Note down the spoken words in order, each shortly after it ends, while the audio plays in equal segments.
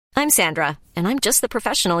I'm Sandra, and I'm just the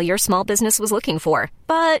professional your small business was looking for.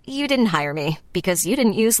 But you didn't hire me because you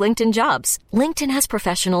didn't use LinkedIn Jobs. LinkedIn has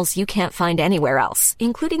professionals you can't find anywhere else,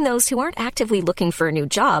 including those who aren't actively looking for a new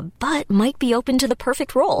job, but might be open to the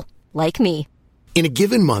perfect role, like me. In a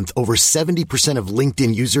given month, over 70% of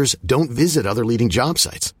LinkedIn users don't visit other leading job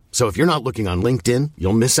sites. So if you're not looking on LinkedIn,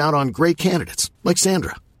 you'll miss out on great candidates like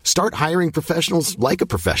Sandra. Start hiring professionals like a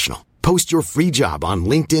professional. Post your free job on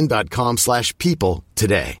linkedin.com/people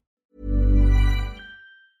today.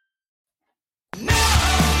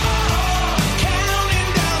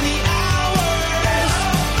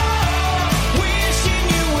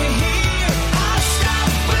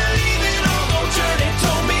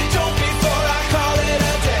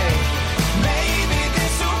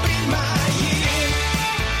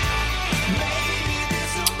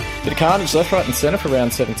 Bit of carnage left, right and centre for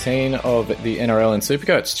round 17 of the NRL and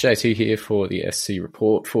Supercoach. JT here for the SC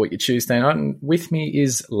Report for your Tuesday night. And with me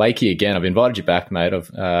is Lakey again. I've invited you back, mate.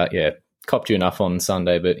 I've copped you enough on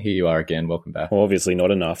Sunday, but here you are again. Welcome back. Well, obviously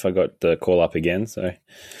not enough. I got the call up again, so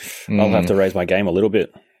I'll have to raise my game a little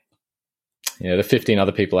bit. Yeah, the 15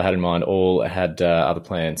 other people I had in mind all had other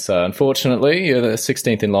plans. So unfortunately, you're the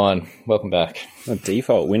 16th in line. Welcome back. A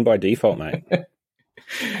default. Win by default, mate.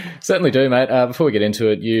 Certainly do, mate. Before we get into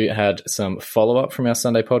it, you had some follow-up from our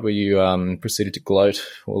Sunday pod where you proceeded to gloat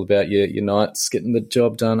all about your nights, getting the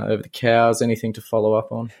job done over the Cows. Anything to follow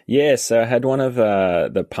up on? Yes, so I had one of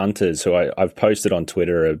the punters who I've posted on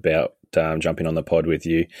Twitter about jumping on the pod with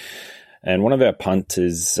you. And one of our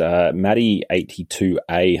punters,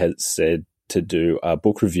 Matty82A, has said to do a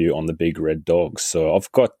book review on the Big Red Dogs. So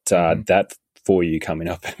I've got that for you coming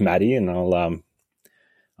up, Matty, and I'm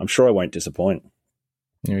sure I won't disappoint.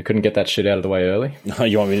 You couldn't get that shit out of the way early? No,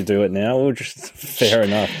 you want me to do it now? Well, just fair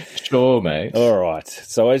enough. Sure, mate. All right.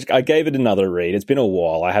 So I gave it another read. It's been a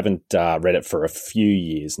while. I haven't read it for a few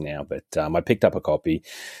years now, but I picked up a copy.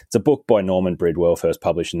 It's a book by Norman Bridwell, first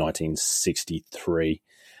published in 1963.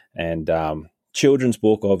 And children's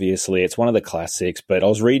book, obviously. It's one of the classics, but I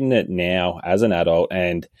was reading it now as an adult,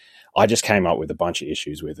 and I just came up with a bunch of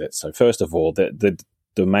issues with it. So first of all, the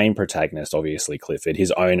main protagonist, obviously Clifford,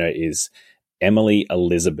 his owner is Emily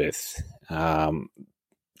Elizabeth.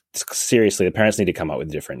 Seriously, the parents need to come up with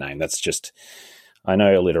a different name. That's just, I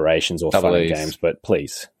know alliterations or fun and games, but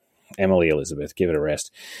please, Emily Elizabeth, give it a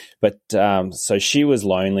rest. But so she was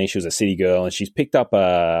lonely. She was a city girl, and she's picked up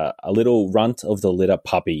a little runt of the litter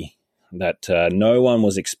puppy that no one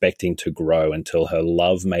was expecting to grow until her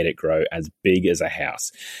love made it grow as big as a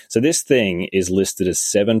house. So this thing is listed as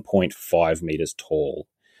 7.5 meters tall,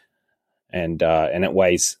 and it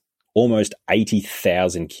weighs almost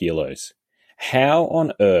 80,000 kilos. How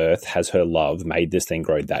on earth has her love made this thing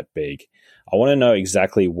grow that big? I want to know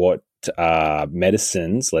exactly what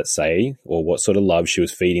medicines, let's say, or what sort of love she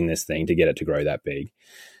was feeding this thing to get it to grow that big.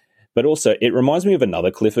 But also, it reminds me of another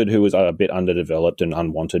Clifford who was a bit underdeveloped and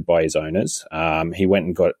unwanted by his owners. He went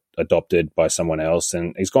and got adopted by someone else,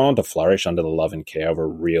 and he's gone on to flourish under the love and care of a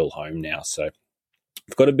real home now. So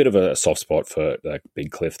I've got a bit of a soft spot for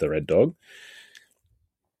Big Cliff, the red dog.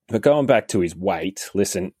 But going back to his weight,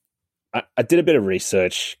 listen, I did a bit of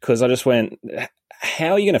research because I just went,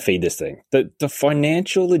 how are you going to feed this thing? The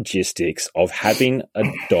financial logistics of having a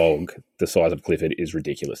dog the size of Clifford is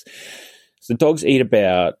ridiculous. So dogs eat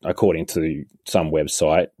about, according to some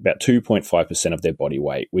website, about 2.5% of their body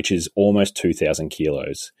weight, which is almost 2,000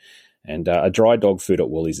 kilos. And a dry dog food at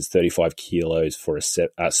Woolies is $35 for a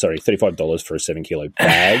 7 kilo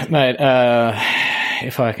bag. Mate,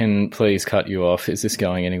 if I can please cut you off, is this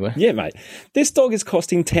going anywhere? Yeah, mate. This dog is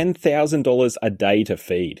costing $10,000 a day to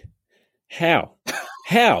feed. How?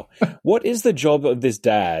 How? What is the job of this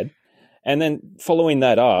dad? And then following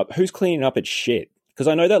that up, who's cleaning up its shit? Because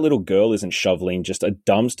I know that little girl isn't shoveling just a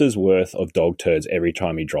dumpster's worth of dog turds every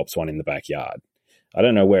time he drops one in the backyard. I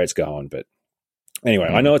don't know where it's going, but anyway,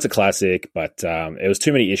 I know it's a classic, but there was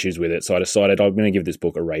too many issues with it, so I decided I'm going to give this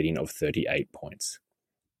book a rating of 38 points.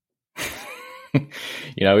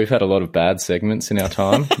 You know, we've had a lot of bad segments in our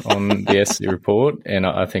time on the SC Report, and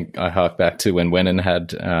I think I hark back to when Wennon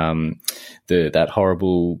had that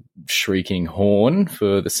horrible shrieking horn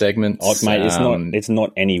for the segments. Oh, mate, it's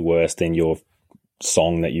not any worse than your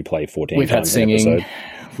song that you play 14 we've times had singing, an episode.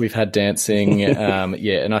 We've had dancing,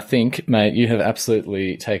 yeah, and I think, mate, you have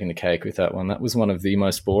absolutely taken the cake with that one. That was one of the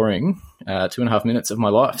most boring 2.5 minutes of my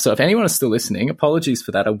life. So if anyone is still listening, apologies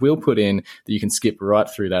for that. I will put in that you can skip right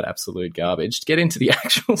through that absolute garbage to get into the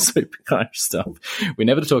actual Supercoach stuff. We're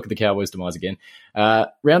never to talk of the Cowboys' demise again.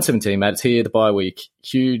 Round 17, mate, it's here, the bye week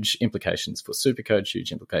huge implications for Supercoach,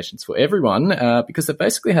 huge implications for everyone, because they've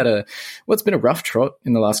basically had what's been a rough trot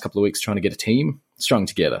in the last couple of weeks trying to get a team strung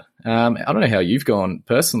together. I don't know how you've gone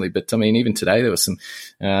personally, but I mean, even today there were some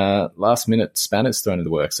last-minute spanners thrown in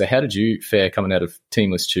the works. So how did you fare coming out of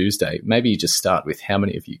Teamless Tuesday? Maybe you just start with how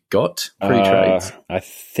many have you got pre-trades? I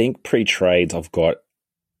think pre-trades I've got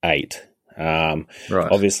 8. Right.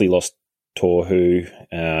 Obviously lost Tohu.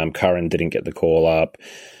 Curran didn't get the call up.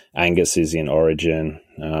 Angus is in Origin.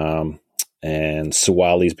 And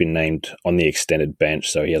Suwali's been named on the extended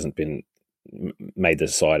bench, so he hasn't been made the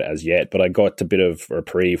side as yet. But I got a bit of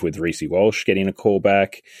reprieve with Reece Walsh getting a call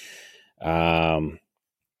back. I'm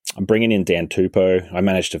bringing in Dan Tupou. I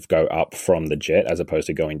managed to go up from the Jet as opposed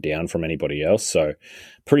to going down from anybody else. So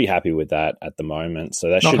pretty happy with that at the moment. So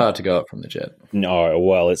that's not hard to go up from the Jet. No,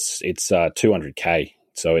 well, it's 200K.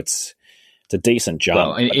 So it's a decent jump.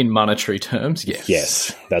 Well, in monetary terms, yes.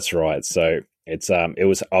 Yes, that's right. So it's I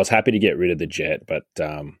was happy to get rid of the Jet, but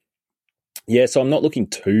so I'm not looking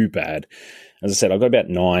too bad. As I said, I've got about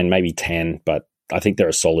 9, maybe 10, but I think they're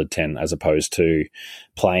a solid 10 as opposed to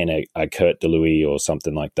playing a Kurt DeLuey or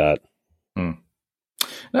something like that.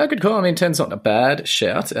 No, good call. I mean, 10's not a bad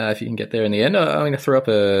shout if you can get there in the end. I'm going to throw up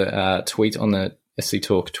a tweet on the SC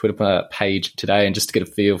Talk Twitter page today and just to get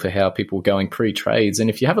a feel for how people are going pre-trades. And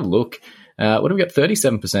if you have a look, what do we got?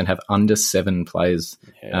 37% have under 7 players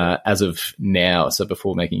as of now. So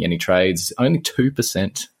before making any trades, only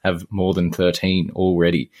 2% have more than 13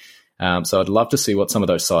 already. So I'd love to see what some of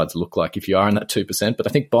those sides look like if you are in that 2%. But I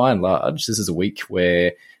think by and large, this is a week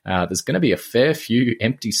where there's going to be a fair few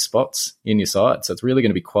empty spots in your side. So it's really going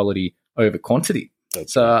to be quality over quantity.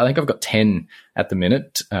 So I think I've got 10 at the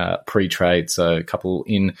minute pre-trade, so a couple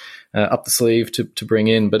in up the sleeve to bring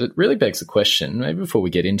in. But it really begs the question, maybe before we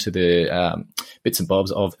get into the bits and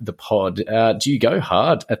bobs of the pod, do you go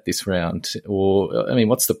hard at this round? Or, I mean,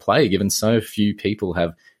 what's the play given so few people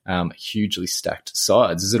have hugely stacked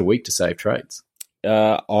sides? Is it a week to save trades?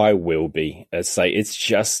 I will be. It's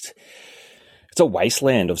a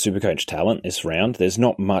wasteland of Supercoach talent this round. There's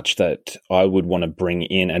not much that I would want to bring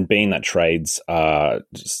in, and being that trades are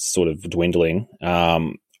sort of dwindling,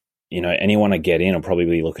 anyone I get in, I'll probably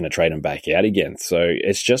be looking to trade them back out again. So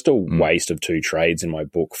it's just a waste of 2 trades in my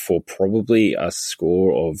book for probably a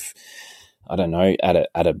score of, I don't know, at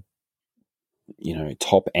a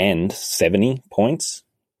top end 70 points.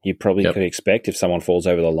 You probably could expect if someone falls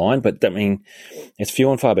over the line, but I mean, it's few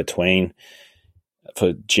and far between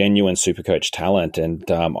for genuine Supercoach talent, and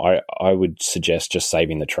I would suggest just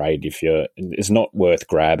saving the trade it's not worth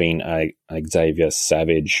grabbing a Xavier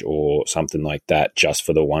Savage or something like that just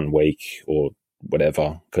for the 1 week or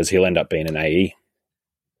whatever, because he'll end up being an AE.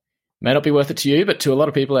 May not be worth it to you, but to a lot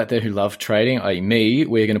of people out there who love trading, i.e. me,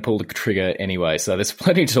 we're going to pull the trigger anyway. So there's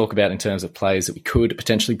plenty to talk about in terms of plays that we could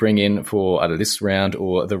potentially bring in for either this round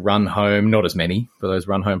or the run home. Not as many for those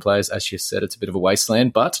run home players. As you said, it's a bit of a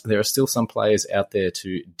wasteland, but there are still some players out there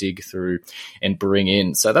to dig through and bring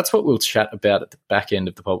in. So that's what we'll chat about at the back end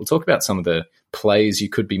of the pod. We'll talk about some of the plays you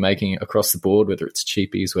could be making across the board, whether it's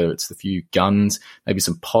cheapies, whether it's the few guns, maybe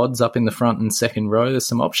some pods up in the front and second row. There's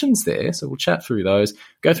some options there. So we'll chat through those,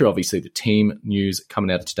 go through obviously the team news coming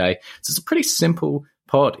out of today. So it's a pretty simple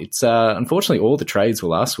pod. It's unfortunately all the trades were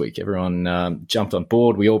last week. Everyone jumped on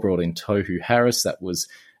board. We all brought in Tohu Harris. That was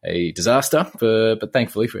a disaster, but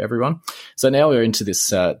thankfully for everyone. So now we're into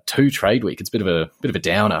this 2 trade week. It's a bit of a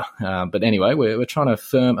downer, but anyway, we're trying to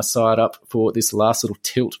firm a side up for this last little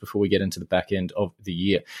tilt before we get into the back end of the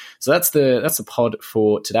year. So that's the pod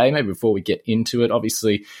for today. Maybe before we get into it,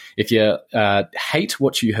 obviously, if you hate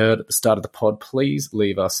what you heard at the start of the pod, please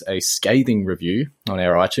leave us a scathing review on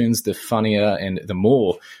our iTunes. The funnier and the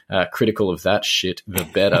more critical of that shit, the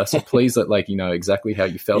better. So please let Lakey know exactly how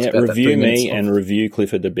you felt about that. Review me and review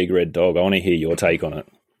Clifford the Big Red Dog. I want to hear your take on it.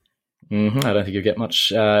 I don't think you'll get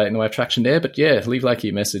much in the way of traction there, but yeah, leave Lakey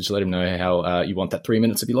a message. Let him know how you want that 3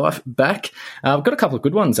 minutes of your life back. I've got a couple of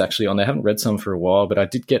good ones actually on there. I haven't read some for a while, but I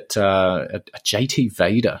did get a JT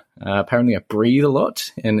Vader. Apparently I breathe a lot,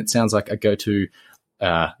 and it sounds like I go to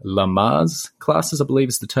Lamar's classes, I believe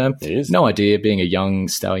is the term. It is. No idea, being a young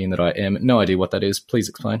stallion that I am, no idea what that is. Please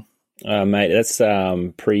explain. Mate, that's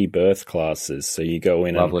pre-birth classes. So you go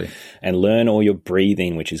in and learn all your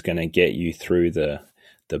breathing, which is going to get you through the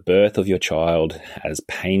birth of your child as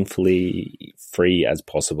painfully free as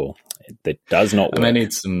possible. That does not work. I may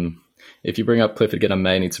need some If you bring up Clifford again, I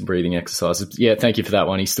may need some breathing exercises. Yeah, thank you for that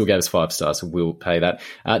one. He still gave us 5 stars, so we'll pay that.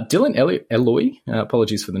 Dylan Eloy,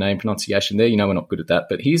 apologies for the name pronunciation there. You know we're not good at that,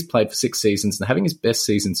 but he's played for 6 seasons and having his best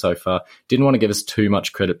season so far. Didn't want to give us too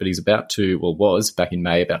much credit, but he's was back in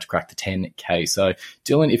May, about to crack the 10K. So,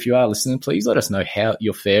 Dylan, if you are listening, please let us know how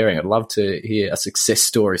you're faring. I'd love to hear a success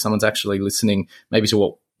story. Someone's actually listening maybe to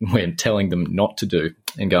what we're telling them not to do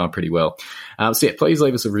and going pretty well. Please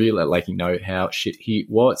leave us a reel letting you know how shit he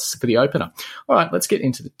was for the opener. All right, let's get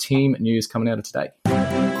into the team news coming out of today.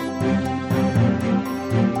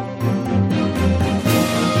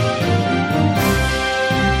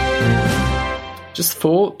 Just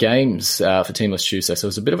 4 games for Teamless Tuesday, so it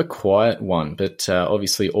was a bit of a quiet one, but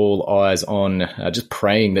obviously all eyes on just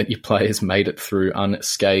praying that your players made it through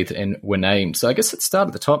unscathed and were named. So I guess let's start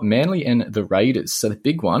at the top, Manly and the Raiders. So the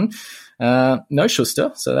big one, no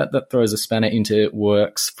Schuster, so that throws a spanner into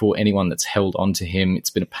works for anyone that's held on to him.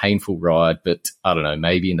 It's been a painful ride, but I don't know,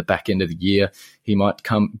 maybe in the back end of the year he might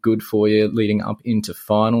come good for you leading up into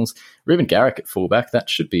finals. Reuben Garrick at fullback, that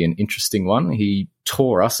should be an interesting one. He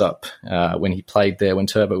tore us up when he played there when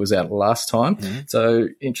Turbo was out last time. So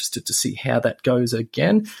interested to see how that goes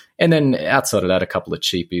again. And then outside of that, a couple of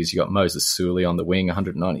cheapies. You got Moses Suli on the wing,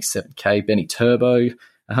 197K. Benny Turbo,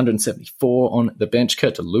 174 on the bench.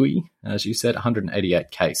 Kurt Louis, as you said,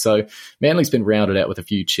 188K. So Manly's been rounded out with a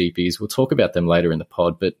few cheapies. We'll talk about them later in the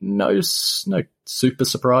pod, but no super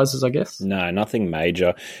surprises, I guess. No, nothing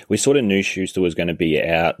major. We sort of knew Schuster was going to be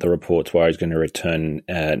out. The reports were he's going to return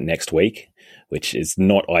next week, which is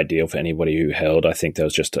not ideal for anybody who held. I think there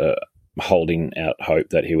was just a holding out hope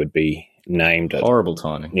that he would be named. Horrible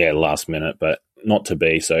timing. Yeah, last minute, but not to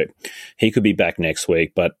be. So he could be back next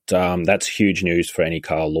week, but that's huge news for any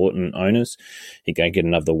Carl Lawton owners. He can get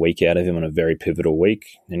another week out of him on a very pivotal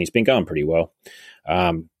week, and he's been going pretty well.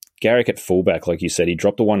 Garrick at fullback, like you said, he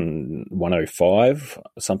dropped a 105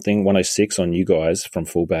 something, 106 on you guys from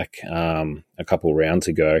fullback a couple of rounds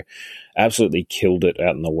ago. Absolutely killed it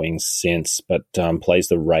out in the wings since, but plays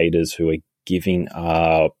the Raiders, who are giving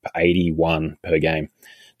up 81 per game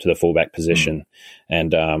to the fullback position.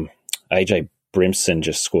 And AJ Brimson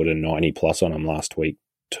just scored a 90 plus on him last week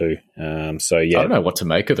too. So yeah, I don't know what to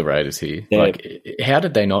make of the Raiders here. Yeah. Like, how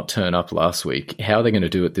did they not turn up last week? How are they going to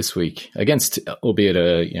do it this week against, albeit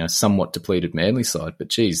a somewhat depleted Manly side? But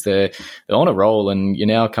geez, they're on a roll, and you're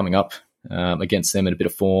now coming up against them in a bit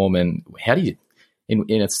of form. And how do you, in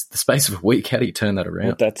the space of a week, how do you turn that around?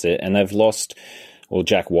 Well, that's it. And they've lost. Well,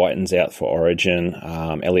 Jack Whiten's out for Origin.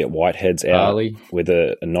 Elliot Whitehead's out with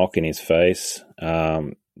a knock in his face.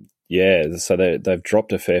 Yeah, so they've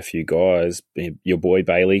dropped a fair few guys. Your boy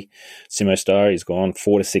Bailey, Simo Star, he's gone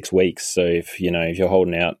 4 to 6 weeks. So if you're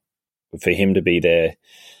holding out for him to be there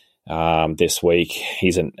this week,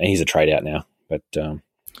 he's a trade out now. But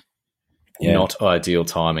yeah. Not ideal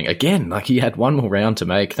timing. Again, like, he had one more round to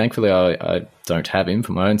make. Thankfully, I don't have him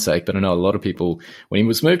for my own sake, but I know a lot of people, when he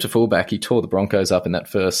was moved to fullback, he tore the Broncos up in that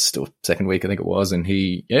first or second week, I think it was, and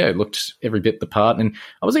he looked every bit the part. And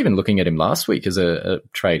I was even looking at him last week as a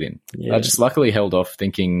trade-in. Yeah. I just luckily held off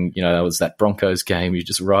thinking, that was that Broncos game. You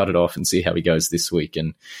just write it off and see how he goes this week.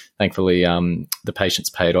 And thankfully, the patience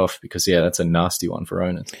paid off because, that's a nasty one for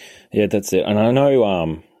owners. Yeah, that's it. And I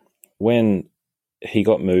know when he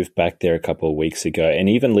got moved back there a couple of weeks ago, and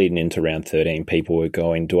even leading into round 13, people were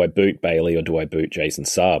going, do I boot Bailey or do I boot Jason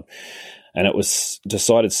Saab? And it was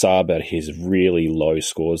decided Saab, at his really low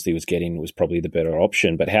scores he was getting, was probably the better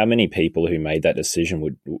option. But how many people who made that decision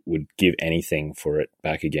would give anything for it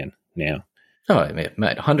back again now? Oh, mate,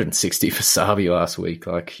 160 for Sabi last week.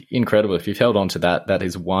 Like, incredible. If you've held on to that, that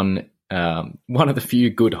is one of the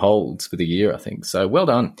few good holds for the year, I think. So well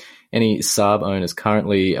done. Any Saab owners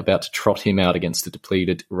currently about to trot him out against the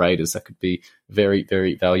depleted Raiders, that could be very,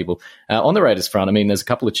 very valuable. On the Raiders front, there's a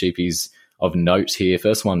couple of cheapies of note here.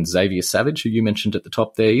 First one, Xavier Savage, who you mentioned at the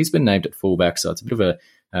top there. He's been named at fullback, so it's a bit of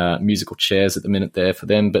a musical chairs at the minute there for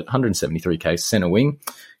them, but 173K centre wing.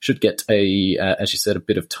 Should get as you said, a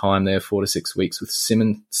bit of time there, 4 to 6 weeks with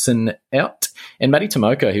Simonson out. And Matty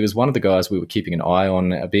Tomoko, he was one of the guys we were keeping an eye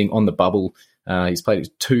on, being on the bubble. He's played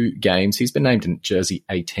 2 games. He's been named in jersey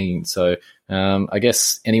 18. So I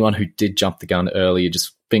guess anyone who did jump the gun earlier,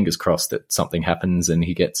 just fingers crossed that something happens and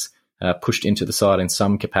he gets pushed into the side in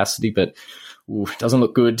some capacity. But it doesn't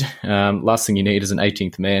look good. Last thing you need is an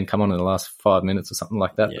 18th man come on in the last 5 minutes or something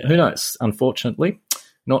like that. Yeah. But who knows? Unfortunately,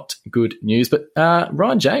 not good news. But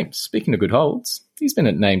Ryan James, speaking of good holds, he's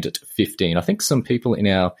been named at 15. I think some people in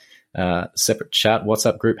our separate chat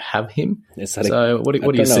WhatsApp group have him. So what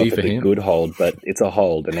do you see for him? A good hold, but it's a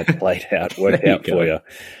hold and it's played out, worked out for you.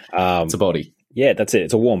 It's a body. Yeah, that's it.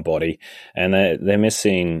 It's a warm body. And they're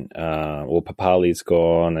missing, Papali's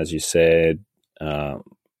gone, as you said,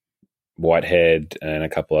 Whitehead and a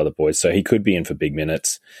couple other boys. So he could be in for big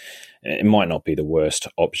minutes. It might not be the worst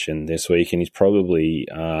option this week. And he's probably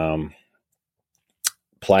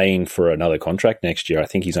playing for another contract next year. I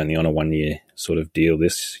think he's only on a 1-year sort of deal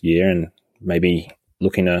this year and maybe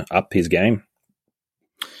looking to up his game.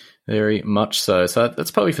 Very much so. So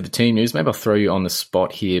that's probably for the team news. Maybe I'll throw you on the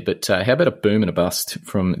spot here, but how about a boom and a bust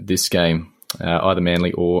from this game, either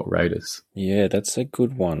Manly or Raiders? Yeah, that's a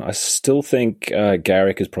good one. I still think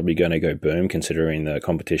Garrick is probably going to go boom considering the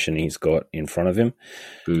competition he's got in front of him.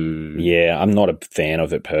 Boo. Yeah, I'm not a fan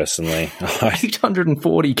of it personally.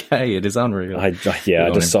 840k, it is unreal. I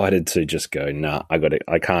decided to just go,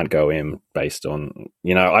 I can't go in based on,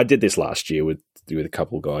 I did this last year with a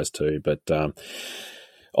couple of guys too, but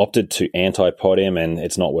opted to anti-pod him, and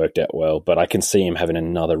it's not worked out well. But I can see him having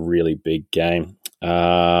another really big game.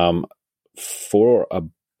 For a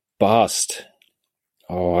bust,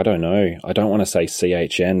 I don't know. I don't want to say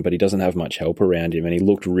CHN, but he doesn't have much help around him, and he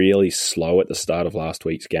looked really slow at the start of last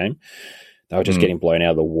week's game. They were just getting blown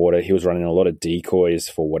out of the water. He was running a lot of decoys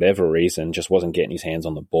for whatever reason, just wasn't getting his hands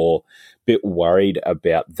on the ball. Bit worried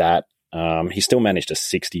about that. He still managed a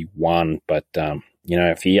 61, but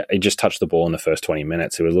if he just touched the ball in the first 20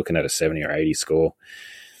 minutes, he was looking at a 70 or 80 score.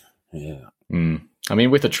 Yeah. I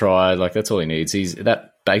mean, with a try, that's all he needs. That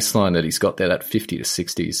baseline that he's got there, that 50 to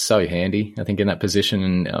 60 is so handy, I think, in that position.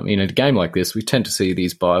 And in a game like this, we tend to see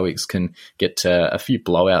these bye weeks can get a few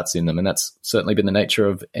blowouts in them. And that's certainly been the nature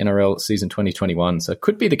of NRL season 2021. So it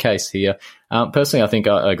could be the case here. Personally, I think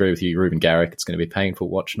I agree with you, Ruben Garrick. It's going to be a painful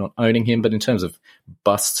watch not owning him. But in terms of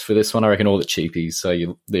busts for this one, I reckon all the cheapies.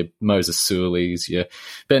 So the Moses Suleys, your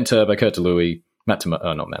Ben Turbo, Kurt DeLuey, not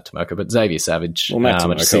Matt Tomoka, but Xavier Savage. Well, Matt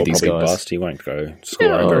Tomoka will probably bust. He won't go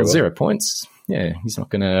scoring very well. 0 points. Yeah, he's not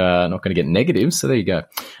going to get negatives. So there you go.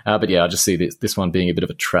 But yeah, I just see this one being a bit of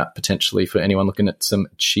a trap potentially for anyone looking at some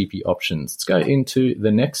cheapy options. Let's go into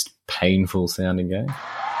the next painful sounding game.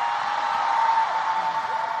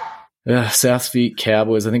 South v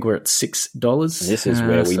Cowboys. I think we're at $6. This is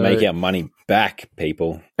where we make our money back,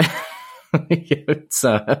 people. It's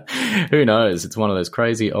who knows? It's one of those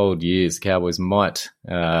crazy old years. The Cowboys might.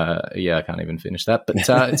 I can't even finish that. But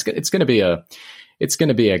it's going to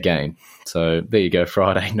be a game. So there you go.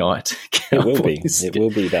 Friday night. Cowboys. It will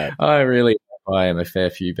be that. I am a fair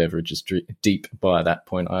few beverages deep by that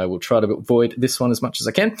point. I will try to avoid this one as much as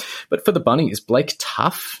I can. But for the Bunnies, Blake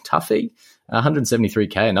Tuffy.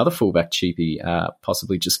 173k, another fullback cheapie,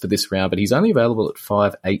 possibly just for this round, but he's only available at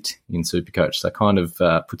 5'8" in Supercoach, so kind of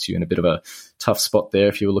puts you in a bit of a tough spot there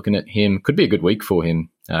if you were looking at him. Could be a good week for him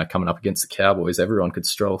coming up against the Cowboys. Everyone could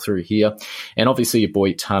stroll through here. And obviously your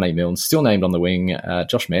boy Tane Milne, still named on the wing.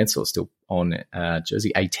 Josh Mansour still on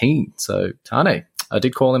jersey 18. So Tane, I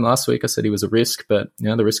did call him last week. I said he was a risk, but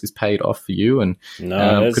the risk is paid off for you. And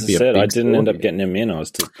as I said, I didn't end up getting him in. I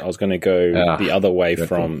was going to go the other way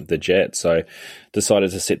from the Jets, so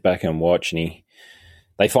decided to sit back and watch. And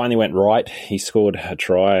they finally went right. He scored a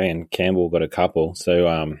try, and Campbell got a couple. So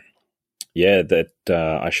I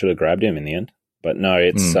should have grabbed him in the end. But no,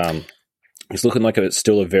 it's looking like it's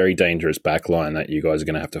still a very dangerous backline that you guys are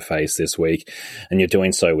going to have to face this week, and you're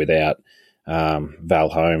doing so without Val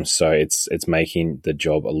Holmes, so it's making the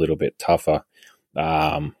job a little bit tougher.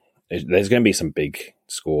 There's going to be some big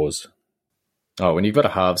scores. Oh, when you've got a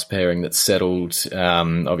halves pairing that's settled,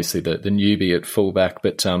 obviously the newbie at fullback,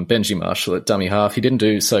 but Benji Marshall at dummy half, he didn't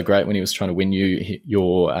do so great when he was trying to win you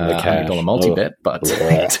your $100 multi-bet, but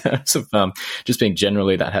in terms of just being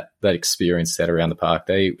generally that experience set around the park,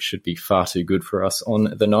 they should be far too good for us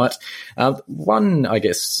on the night. One, I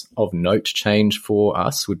guess, of note change for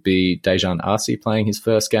us would be Dejan Arce playing his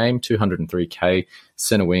first game, 203k,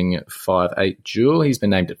 centre wing, 5'8" dual. He's been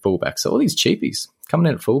named at fullback, so all these cheapies coming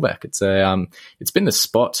in at fullback. It's been the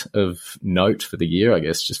spot of note for the year, I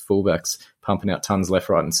guess, just fullbacks pumping out tons left,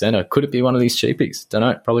 right and centre. Could it be one of these cheapies? Don't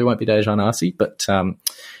know. Probably won't be Dejan Arce, but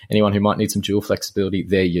anyone who might need some dual flexibility,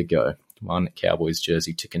 there you go. One Cowboys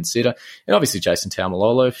jersey to consider. And obviously Jason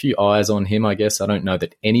Taumalolo, a few eyes on him, I guess. I don't know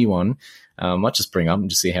that anyone might just bring up and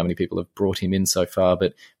just see how many people have brought him in so far.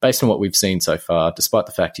 But based on what we've seen so far, despite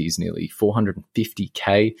the fact he's nearly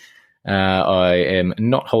 450k, I am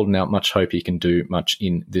not holding out much hope he can do much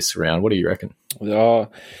in this round. What do you reckon?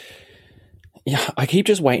 Yeah, I keep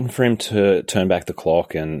just waiting for him to turn back the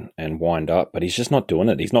clock and wind up, but he's just not doing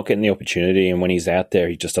it. He's not getting the opportunity, and when he's out there,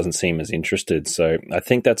 he just doesn't seem as interested. So I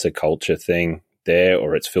think that's a culture thing there,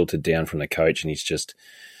 or it's filtered down from the coach, and he's just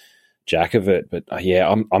jack of it. But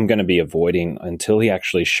I'm going to be avoiding until he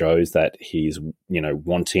actually shows that he's,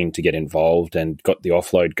 wanting to get involved and got the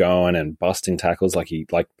offload going and busting tackles like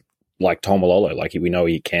Taumalolo, like we know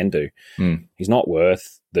he can do. He's not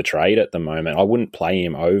worth the trade at the moment. I wouldn't play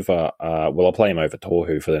him over. I'll play him over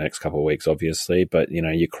Tohu for the next couple of weeks, obviously. But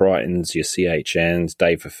your Crichtons, your CHNs,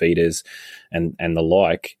 Dave Fafitas, and the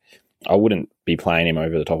like. I wouldn't be playing him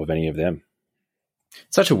over the top of any of them.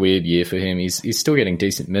 Such a weird year for him. He's still getting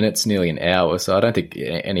decent minutes, nearly an hour. So I don't think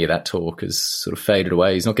any of that talk has sort of faded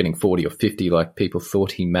away. He's not getting 40 or 50 like people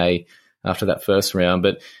thought he may after that first round.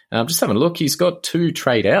 But just having a look, he's got 2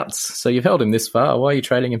 trade outs. So you've held him this far. Why are you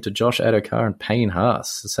trading him to Josh Adokar and Payne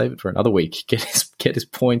Haas? So save it for another week. Get his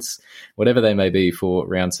points, whatever they may be, for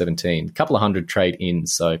round 17. A couple of hundred trade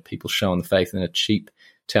ins. So people showing the faith in a cheap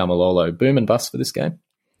Taumalolo. Boom and bust for this game?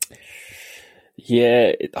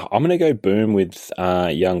 Yeah, I'm going to go boom with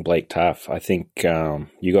young Blake Taaffe. I think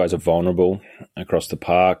you guys are vulnerable across the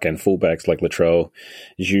park, and fullbacks like Latrell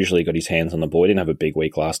has usually got his hands on the ball. He didn't have a big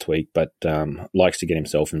week last week, but likes to get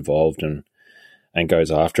himself involved and goes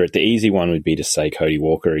after it. The easy one would be to say Cody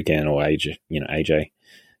Walker again or AJ.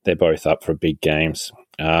 They're both up for big games.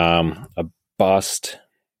 A bust,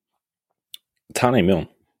 Tane Milne.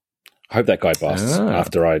 I hope that guy busts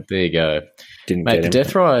after I there you go. Didn't Mate, get the him.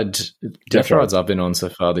 death rides I've been on so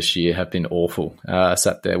far this year have been awful. I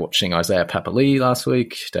sat there watching Isaiah Papali'i last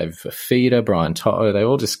week, David Fafita, Brian Toto. They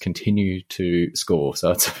all just continue to score.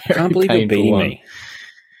 So it's a very I can't believe you're beating one. me.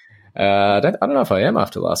 I don't know if I am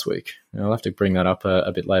after last week. I'll have to bring that up a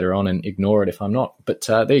bit later on and ignore it if I'm not. But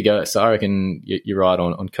there you go. So I reckon you're right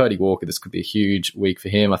on Cody Walker. This could be a huge week for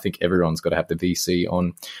him. I think everyone's got to have the VC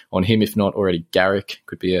on him. If not already, Garrick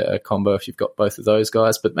could be a combo if you've got both of those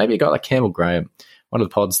guys. But maybe a guy like Campbell Graham, one of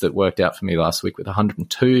the pods that worked out for me last week with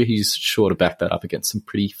 102. He's sure to back that up against some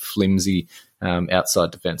pretty flimsy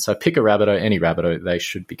outside defence. So pick a Rabbitoh, any Rabbitoh, they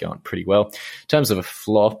should be going pretty well. In terms of a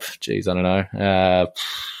flop, geez, I don't know.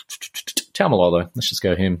 Taumalolo, let's just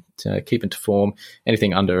go him to keep into form.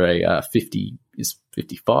 Anything under a 50 is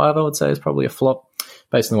 55, I would say, is probably a flop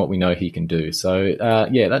based on what we know he can do. So,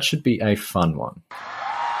 that should be a fun one.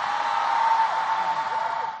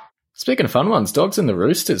 Speaking of fun ones, Dogs and the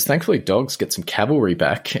Roosters. Thankfully, Dogs get some cavalry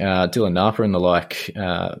back. Dylan Napa and the like,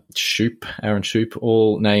 Aaron Shoop,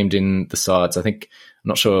 all named in the sides. I'm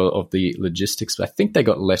not sure of the logistics, but I think they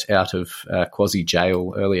got let out of Quasi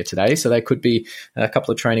jail earlier today. So they could be a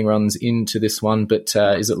couple of training runs into this one. But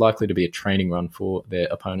is it likely to be a training run for their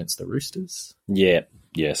opponents, the Roosters? Yeah,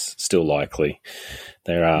 yes, still likely.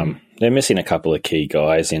 They're missing a couple of key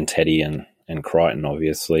guys in Teddy and Crichton,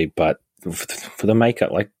 obviously. But for the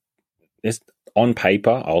makeup, on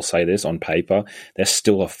paper, I'll say this, on paper, they're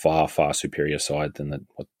still a far, far superior side than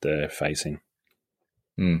what they're facing.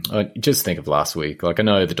 I just think of last week. I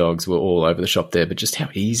know the Dogs were all over the shop there, but just how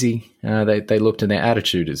easy they looked, and their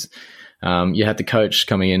attitude is. You had the coach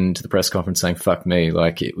coming into the press conference saying, fuck me.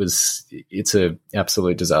 It's a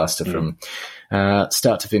absolute disaster from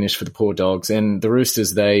start to finish for the poor Dogs. And the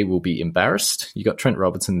Roosters, they will be embarrassed. You got Trent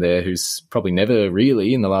Robertson there, who's probably never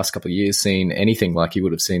really in the last couple of years seen anything like he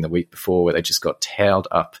would have seen the week before, where they just got towed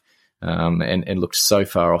up and looked so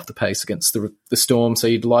far off the pace against the Storm. So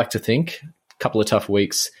you'd like to think a couple of tough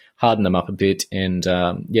weeks, harden them up a bit. And,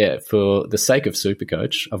 for the sake of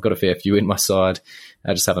Supercoach, I've got a fair few in my side.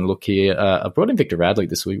 Just having a look here. I brought in Victor Radley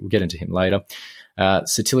this week. We'll get into him later.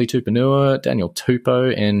 Sitili Tupanua, Daniel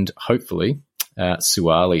Tupou, and hopefully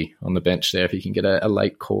Suali on the bench there. If he can get a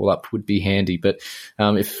late call up, would be handy. But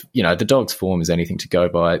if the Dogs' form is anything to go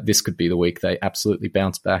by, this could be the week they absolutely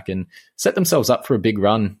bounce back and set themselves up for a big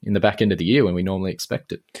run in the back end of the year when we normally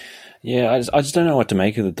expect it. Yeah, I just don't know what to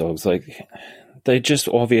make of the Dogs. They're just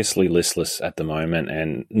obviously listless at the moment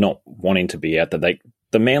and not wanting to be out there.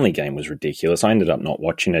 The Manly game was ridiculous. I ended up not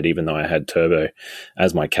watching it, even though I had Turbo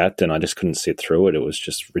as my captain. I just couldn't sit through it. It was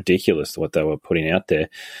just ridiculous what they were putting out there.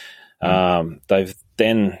 They've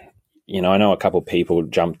then, I know a couple of people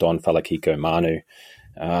jumped on Falakiko Manu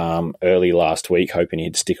early last week, hoping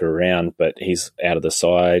he'd stick around, but he's out of the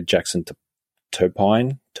side. Jackson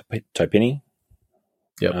Topini.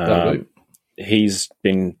 Yep, he's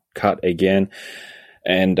been cut again.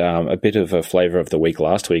 And a bit of a flavour of the week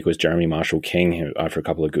last week was Jeremy Marshall-King, who after a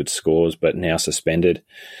couple of good scores, but now suspended.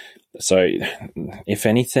 So, if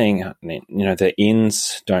anything, the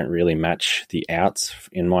ins don't really match the outs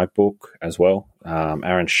in my book as well.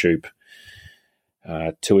 Aaron Shoop,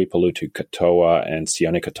 Tui Palutu Katoa, and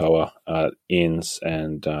Sione Katoa ins,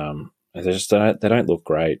 and they don't look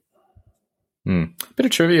great. Bit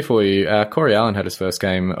of trivia for you. Corey Allen had his first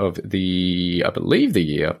game of I believe the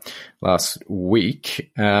year last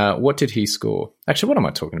week. What did he score? Actually, what am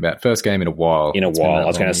I talking about? First game in a while. I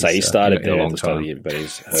was going to say he started there in a long time. But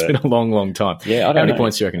he's hurt. It's been a long, long time. Yeah, How many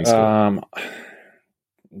points do you reckon he scored?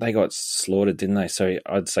 They got slaughtered, didn't they? So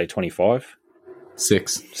I'd say 25.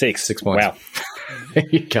 6 points. Wow. There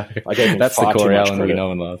you go. That's the Corey Allen we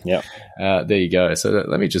know and love. Yep. There you go. So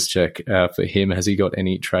let me just check for him. Has he got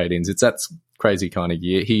any trade-ins? It's that crazy kind of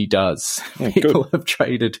year. He does. People have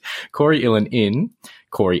traded Corey Allen in,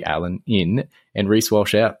 and Reece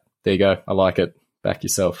Walsh out. There you go. I like it. Back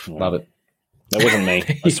yourself. Wow. Love it. That wasn't me.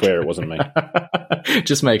 I swear it wasn't me.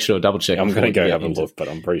 Just make sure. Double check. I'm going to go have a look, but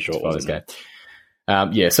I'm pretty sure it wasn't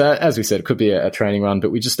me. So as we said, it could be a training run,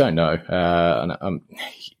 but we just don't know. And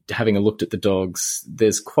having a look at the Dogs,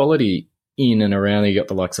 there's quality in and around. You got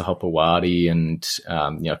the likes of Hopewadi and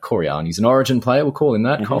Corey Allen. He's an Origin player. We'll call him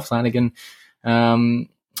that. Mm-hmm. Kyle Flanagan.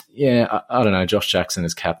 I don't know. Josh Jackson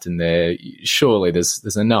is captain there. Surely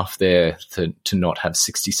there's enough there to not have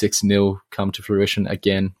 66-0 come to fruition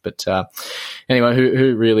again. But anyway,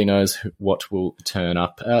 who really knows what will turn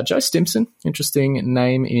up? Joe Stimson, interesting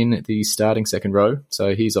name in the starting second row.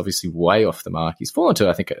 So he's obviously way off the mark. He's fallen to,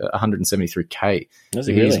 I think, 173K. He's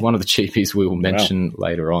really? One of the cheapies we will mention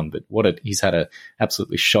later on. But he's had a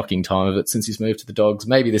absolutely shocking time of it since he's moved to the Dogs.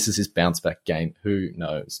 Maybe this is his bounce back game. Who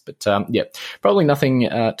knows? But probably nothing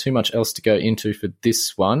too much else to go into for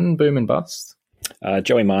this one. Boom and bust.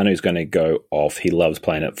 Joey Manu's going to go off. He loves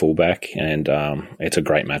playing at fullback, and it's a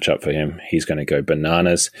great matchup for him. He's going to go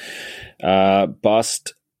bananas.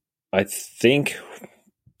 Bust, I think,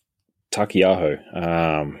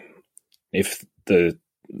 Takiaho. If the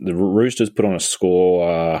Roosters put on a score,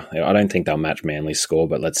 I don't think they'll match Manly's score,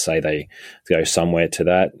 but let's say they go somewhere to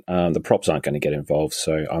that. The props aren't going to get involved,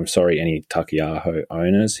 so I'm sorry, any Takiaho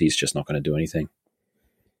owners. He's just not going to do anything.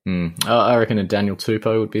 I reckon a Daniel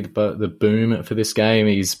Tupou would be the boom for this game.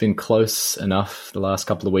 He's been close enough the last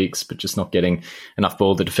couple of weeks, but just not getting enough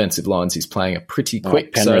ball. The defensive lines he's playing are pretty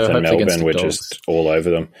quick. Penrith and Melbourne were just all over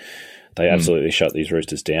them. They absolutely shut these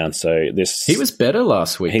Roosters down. So he was better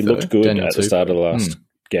last week. He looked good Daniel at the start of the last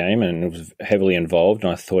game and was heavily involved.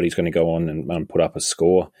 And I thought he's going to go on and put up a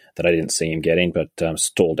score that I didn't see him getting, but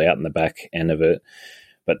stalled out in the back end of it.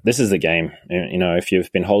 But this is the game. If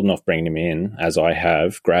you've been holding off bringing him in, as I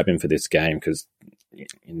have, grab him for this game because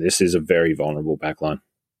this is a very vulnerable backline.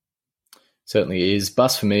 Certainly is.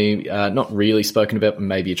 Bust for me, not really spoken about, but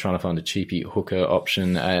maybe you're trying to find a cheapy hooker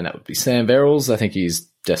option, and that would be Sam Verrills. I think he's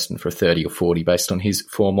destined for 30 or 40 based on his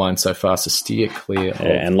form line so far, so steer clear.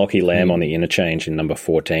 And Lockie Lamb on the interchange in number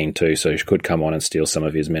 14 too, so he could come on and steal some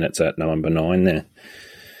of his minutes at number 9 there.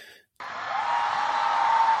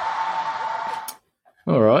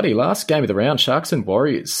 Alrighty, last game of the round, Sharks and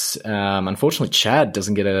Warriors. Unfortunately, Chad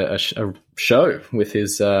doesn't get a show with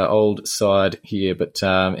his old side here, but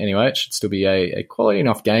anyway, it should still be a quality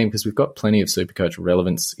enough game because we've got plenty of Supercoach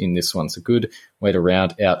relevance in this one. So good way to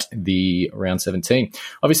round out the round 17.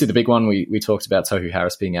 Obviously, the big one we talked about, Tohu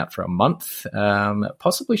Harris being out for a month,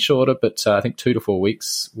 possibly shorter, but I think 2 to 4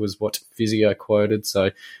 weeks was what Physio quoted. So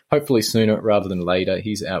hopefully sooner rather than later.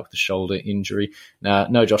 He's out with a shoulder injury.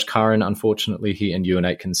 No Josh Curran, unfortunately. He and Ewan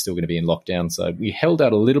Aitken's still going to be in lockdown. So we held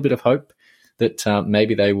out a little bit of hope that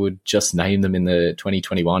maybe they would just name them in the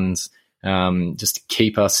 2021s just to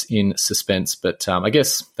keep us in suspense. But I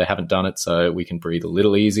guess they haven't done it, so we can breathe a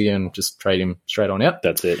little easier and just trade him straight on out.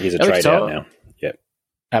 That's it. He's a trade out now. Yep.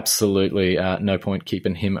 Absolutely. No point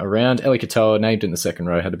keeping him around. Eli Katoa, named in the second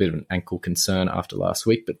row, had a bit of an ankle concern after last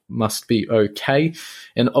week, but must be okay.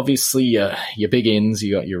 And obviously, your big ins,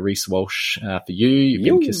 you got your Reece Walsh for you. You've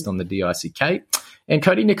been kissed on the DICK. And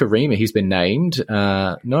Cody Nikorima, he's been named.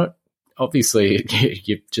 Obviously,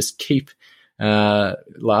 you just keep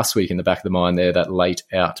last week in the back of the mind there, that late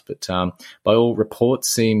out. But by all reports,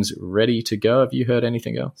 seems ready to go. Have you heard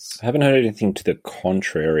anything else? I haven't heard anything to the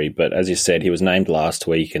contrary, but as you said, he was named last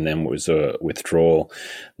week and then was a withdrawal.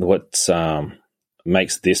 What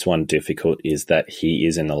makes this one difficult is that he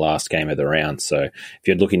is in the last game of the round. So if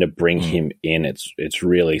you're looking to bring him in, it's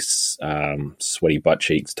really sweaty butt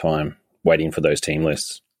cheeks time waiting for those team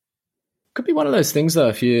lists. Could be one of those things, though,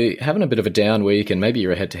 if you're having a bit of a down week and maybe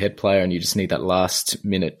you're a head-to-head player and you just need that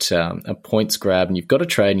last-minute a points grab and you've got a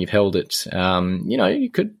trade and you've held it, you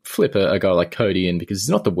could flip a guy like Cody in because he's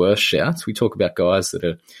not the worst shout. We talk about guys that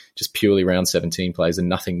are just purely round 17 plays and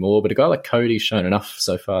nothing more, but a guy like Cody's shown enough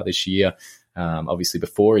so far this year, obviously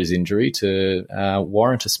before his injury, to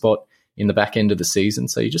warrant a spot in the back end of the season.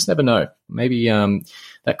 So you just never know. Maybe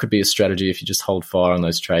that could be a strategy if you just hold fire on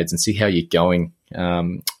those trades and see how you're going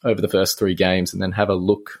over the first 3 games and then have a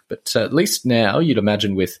look. But at least now you'd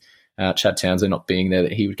imagine with Chad Townsend not being there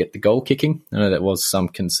that he would get the goal kicking. I know there was some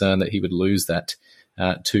concern that he would lose that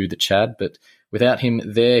to the Chad, but without him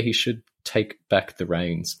there, he should take back the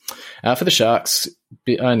reins. For the Sharks,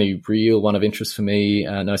 the only real one of interest for me,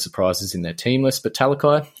 no surprises in their team list, but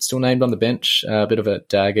Talakai still named on the bench. A bit of a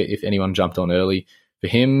dagger if anyone jumped on early for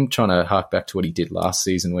him, trying to hark back to what he did last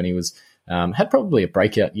season when he was had probably a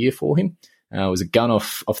breakout year for him. Was a gun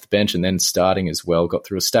off the bench and then starting as well, got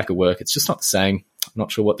through a stack of work. It's just not the same. I'm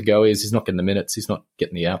not sure what the go is. He's not getting the minutes. He's not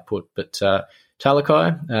getting the output. But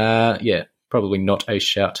Talakai, probably not a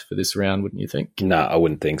shout for this round, wouldn't you think? No, I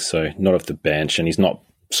wouldn't think so. Not off the bench, and he's not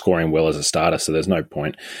scoring well as a starter, so there's no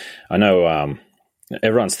point. I know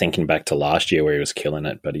everyone's thinking back to last year where he was killing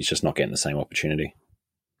it, but he's just not getting the same opportunity.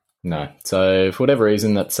 No. So for whatever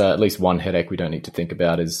reason, that's at least one headache we don't need to think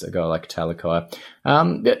about is a guy like Talakai.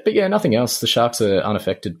 But nothing else. The Sharks are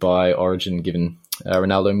unaffected by Origin given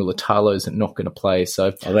Ronaldo Mulitalo is not going to play.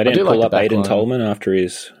 So they didn't pull up Aiden Tolman after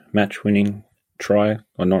his match-winning try,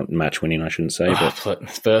 or not match-winning, I shouldn't say, but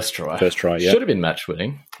first try. Yeah. Should have been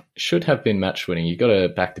match-winning. You got to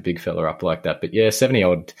back the big fella up like that. But 70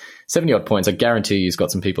 odd points. I guarantee he's got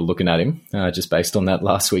some people looking at him just based on that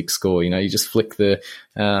last week's score. You just flick the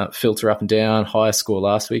filter up and down. Higher score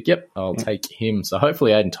last week. Yep, I'll take him. So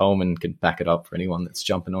hopefully Aiden Tolman can back it up for anyone that's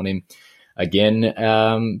jumping on him again.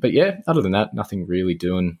 But other than that, nothing really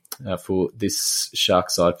doing for this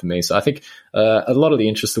Shark side for me. So I think a lot of the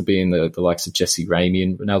interest will be in the likes of Jesse Ramey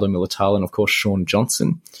and Ronaldo Mulitalo and, of course, Sean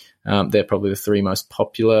Johnson. They're probably the 3 most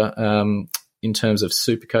popular in terms of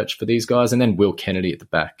Supercoach for these guys. And then Will Kennedy at the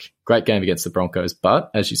back. Great game against the Broncos.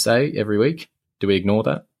 But, as you say, every week, do we ignore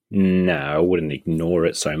that? No, I wouldn't ignore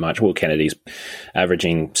it so much. Will Kennedy's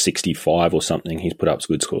averaging 65 or something. He's put up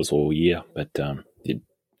good scores all year.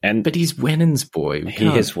 But he's Wennon's boy. He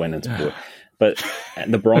is Wennon's boy. But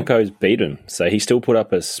the Broncos beat him. So he still put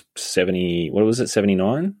up a 70, what was it,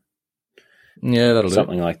 79? Yeah, that'll do.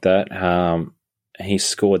 Something like that. He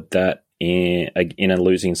scored that in a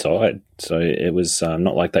losing side. So it was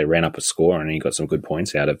not like they ran up a score and he got some good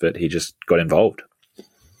points out of it. He just got involved.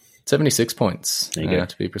 76 points,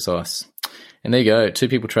 to be precise. And there you go. 2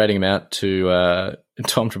 people trading him out to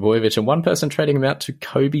Tom Trbojevic and 1 person trading him out to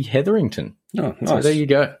Kobe Hetherington. Oh, nice. So there you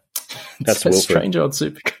go. That's a strange old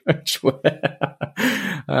Supercoach.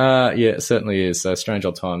 It certainly is. So strange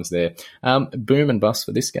old times there. Boom and bust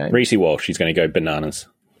for this game. Reece Walsh, he's going to go bananas.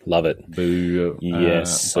 Love it. Boo.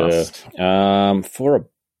 Yes. For a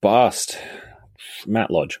bust, Matt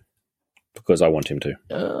Lodge, because I want him to.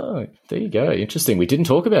 Oh, there you go. Interesting. We didn't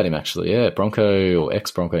talk about him, actually. Yeah, Bronco or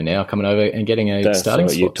ex-Bronco now coming over and getting a starting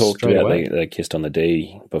slot. You talked about the kissed on the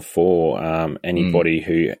D before. Anybody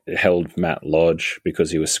who held Matt Lodge because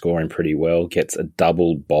he was scoring pretty well gets a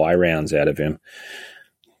double bye rounds out of him.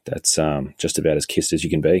 That's just about as kissed as you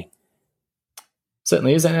can be.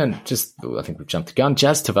 Certainly is, and I think we've jumped the gun.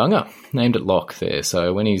 Jazz Tavanga, named at lock there.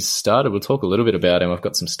 So when he's started, we'll talk a little bit about him. I've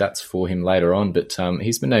got some stats for him later on, but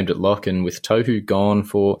he's been named at lock, and with Tohu gone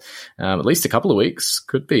for at least a couple of weeks,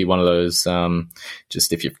 could be one of those,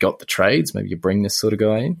 just if you've got the trades, maybe you bring this sort of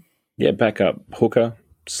guy in. Yeah, backup hooker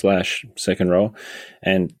 / second row.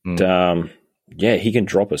 And he can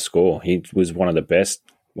drop a score. He was one of the best,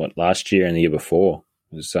 last year and the year before.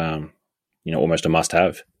 It was, almost a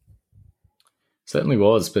must-have. Certainly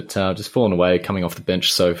was, but just fallen away coming off the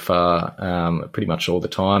bench so far, pretty much all the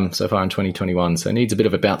time so far in 2021. So needs a bit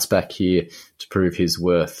of a bounce back here to prove his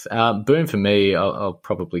worth. Boom for me, I'll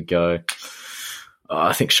probably go.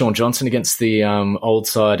 I think Sean Johnson against the old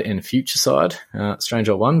side and future side. Strange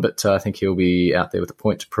old one, but I think he'll be out there with a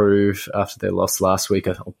point to prove after their loss last week.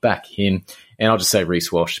 I'll back him. And I'll just say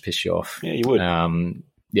Reece Walsh to piss you off. Yeah, you would.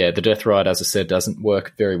 The death ride, as I said, doesn't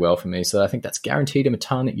work very well for me. So I think that's guaranteed him a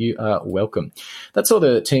ton. You are welcome. That's all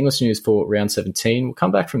the teamless news for round 17. We'll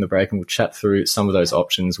come back from the break and we'll chat through some of those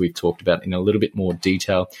options we've talked about in a little bit more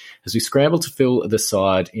detail as we scramble to fill the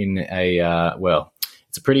side in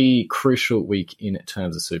it's a pretty crucial week in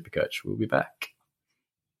terms of Supercoach. We'll be back.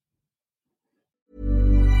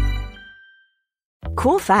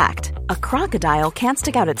 Cool fact, a crocodile can't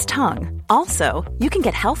stick out its tongue. Also, you can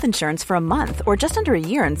get health insurance for a month or just under a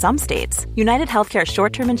year in some states. United Healthcare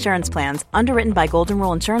short-term insurance plans, underwritten by Golden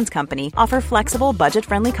Rule Insurance Company, offer flexible,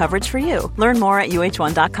 budget-friendly coverage for you. Learn more at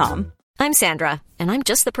uh1.com. I'm Sandra, and I'm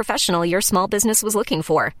just the professional your small business was looking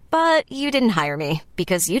for. But you didn't hire me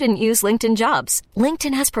because you didn't use LinkedIn Jobs.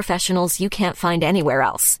 LinkedIn has professionals you can't find anywhere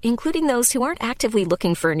else, including those who aren't actively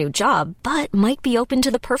looking for a new job, but might be open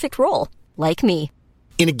to the perfect role, like me.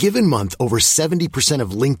 In a given month, over 70%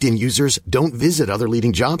 of LinkedIn users don't visit other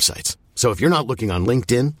leading job sites. So if you're not looking on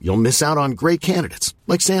LinkedIn, you'll miss out on great candidates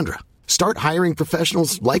like Sandra. Start hiring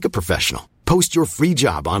professionals like a professional. Post your free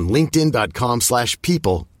job on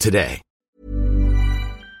linkedin.com/people today.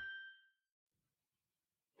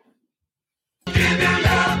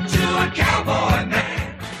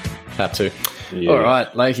 Have to. Yeah. All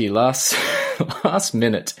right, Lakey, last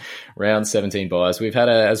minute round 17 buys. We've had,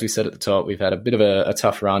 as we said at the top, we've had a bit of a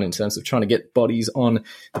tough run in terms of trying to get bodies on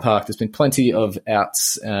the park. There's been plenty of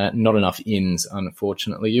outs, not enough ins,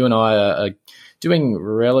 unfortunately. You and I are doing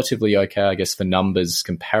relatively okay, I guess, for numbers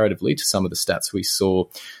comparatively to some of the stats we saw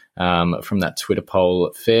from that Twitter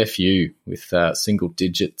poll. Fair few with single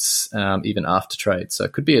digits, even after trade. So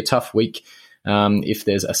it could be a tough week if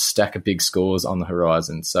there's a stack of big scores on the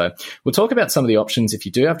horizon. So we'll talk about some of the options if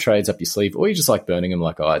you do have trades up your sleeve or you just like burning them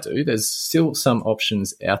like I do. There's still some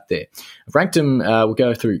options out there. I've ranked them. We'll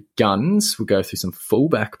go through guns. We'll go through some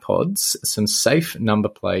fullback pods, some safe number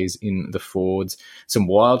plays in the forwards, some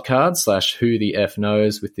wild cards / who the F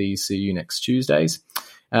knows with the See You Next Tuesdays.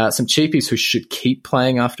 Some cheapies who should keep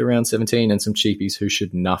playing after round 17 and some cheapies who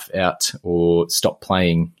should nuff out or stop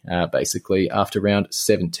playing basically after round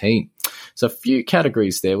 17. So a few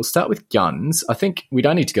categories there. We'll start with guns. I think we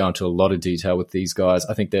don't need to go into a lot of detail with these guys.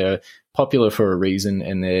 I think they're popular for a reason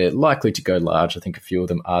and they're likely to go large. I think a few of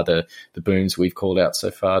them are the booms we've called out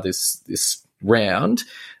so far this round.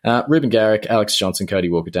 Ruben Garrick, Alex Johnson, Cody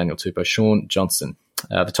Walker, Daniel Tupou, Shaun Johnson,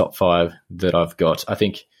 the top 5 that I've got. I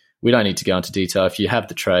think we don't need to go into detail. If you have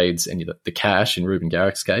the trades and the cash, in Ruben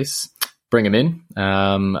Garrick's case, bring them in.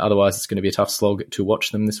 Otherwise, it's going to be a tough slog to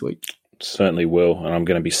watch them this week. Certainly will, and I'm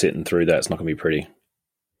going to be sitting through that. It's not going to be pretty.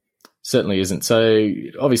 Certainly isn't. So,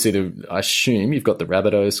 obviously, I assume you've got the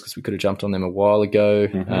Rabbitohs because we could have jumped on them a while ago.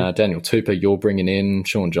 Mm-hmm. Daniel Tupou, you're bringing in.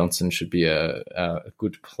 Shaun Johnson should be a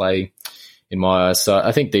good play in my eyes. So,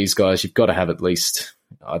 I think these guys, you've got to have at least,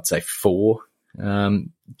 I'd say, 4.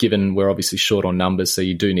 Given we're obviously short on numbers, so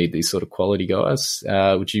you do need these sort of quality guys.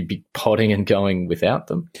 Would you be potting and going without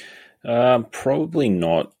them? Probably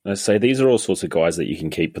not. Let's say these are all sorts of guys that you can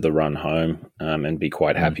keep for the run home and be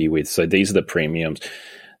quite happy with. So these are the premiums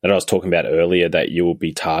that I was talking about earlier that you will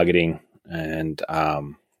be targeting and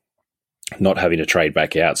not having to trade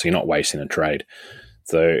back out, so you're not wasting a trade.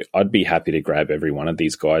 So I'd be happy to grab every one of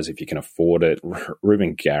these guys if you can afford it.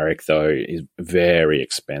 Ruben Garrick, though, is very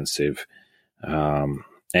expensive.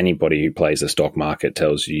 Anybody who plays the stock market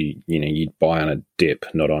tells you, you'd buy on a dip,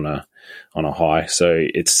 not on a high. So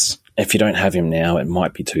it's, if you don't have him now, it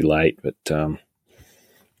might be too late, but it's going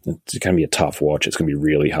to be a tough watch. It's going to be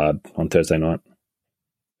really hard on Thursday night.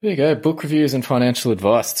 There you go. Book reviews and financial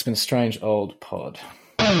advice. It's been a strange old pod.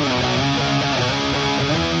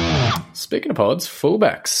 Speaking of pods,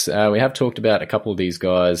 fullbacks. We have talked about a couple of these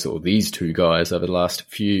guys, or these 2 guys, over the last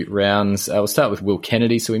few rounds. We'll start with Will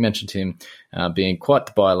Kennedy. So we mentioned him being quite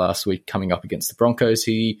the buy last week coming up against the Broncos.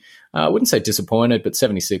 He wouldn't say disappointed, but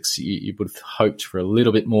 76, you would have hoped for a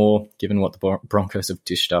little bit more, given what the Broncos have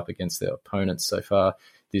dished up against their opponents so far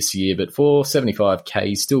this year. But for 75K,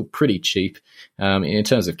 he's still pretty cheap. In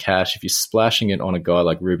terms of cash, if you're splashing it on a guy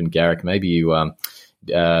like Ruben Garrick, maybe you...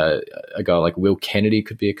 a guy like Will Kennedy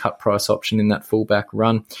could be a cut price option in that fullback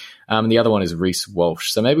run. And the other one is Reece Walsh.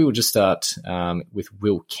 So maybe we'll just start with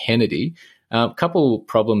Will Kennedy. A couple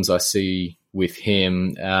problems I see with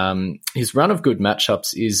him. His run of good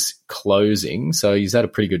matchups is closing. So he's had a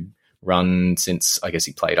pretty good run since, I guess,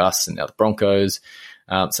 he played us and now the Broncos.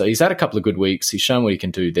 So he's had a couple of good weeks. He's shown what he can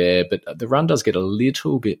do there, but the run does get a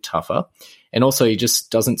little bit tougher. And also he just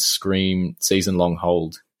doesn't scream season-long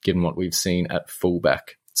hold, given what we've seen at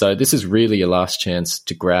fullback. So this is really your last chance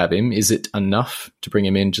to grab him. Is it enough to bring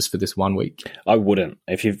him in just for this 1 week? I wouldn't.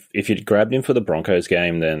 If you'd grabbed him for the Broncos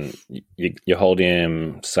game, then you hold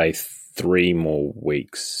him, say, 3 more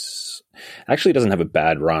weeks. Actually, he doesn't have a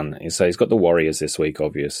bad run. So he's got the Warriors this week,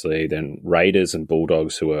 obviously. Then Raiders and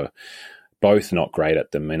Bulldogs, who are both not great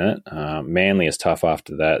at the minute. Manly is tough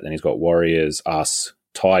after that. Then he's got Warriors, us,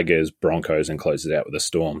 Tigers, Broncos, and closes out with a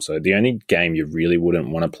Storm. So the only game you really wouldn't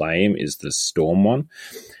want to play him is the Storm one.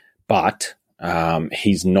 But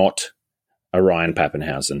he's not a Ryan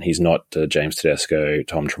Pappenhausen. He's not James Tedesco,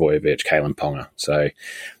 Tom Trbojevic, Kalen Ponga. So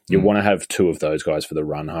you want to have 2 of those guys for the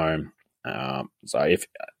run home. So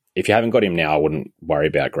if you haven't got him now, I wouldn't worry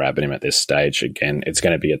about grabbing him at this stage. Again, it's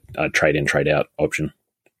going to be a trade-in, trade-out option.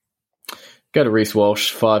 Go to Reece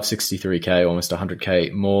Walsh, 563K, almost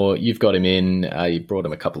 100K more. You've got him in. You brought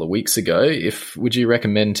him a couple of weeks ago. Would you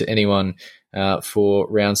recommend to anyone for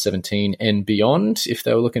round 17 and beyond if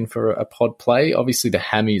they were looking for a pod play? Obviously, the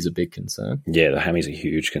hammy is a big concern. Yeah, the hammy's a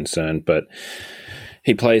huge concern, but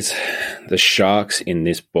He plays the Sharks in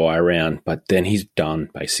this bye round, but then he's done,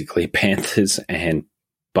 basically. Panthers and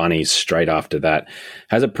Bunnies straight after that.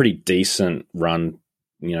 Has a pretty decent run,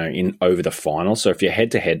 in over the final. So if you're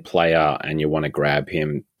head-to-head player and you want to grab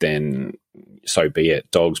him, then so be it.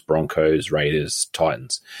 Dogs, Broncos, Raiders,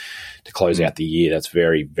 Titans to close out the year. That's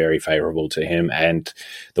very, very favourable to him. And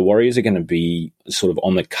the Warriors are going to be sort of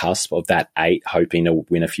on the cusp of that 8, hoping to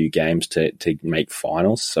win a few games to make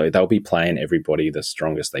finals. So they'll be playing everybody the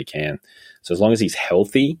strongest they can. So as long as he's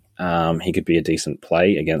healthy, he could be a decent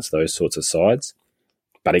play against those sorts of sides.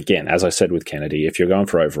 But again, as I said with Kennedy, if you're going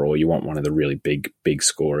for overall, you want one of the really big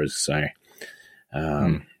scorers. So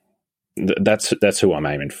that's who I'm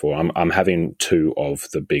aiming for. I'm having 2 of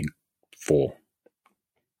the big 4.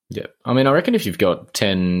 Yeah. I mean, I reckon if you've got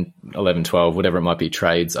 10, 11, 12, whatever it might be,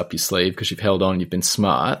 trades up your sleeve because you've held on, you've been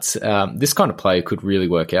smart, this kind of play could really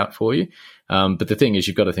work out for you. But the thing is,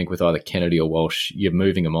 you've got to think with either Kennedy or Walsh, you're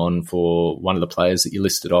moving them on for one of the players that you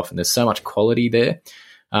listed off, and there's so much quality there.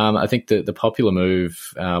 I think the popular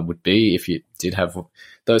move would be, if you did have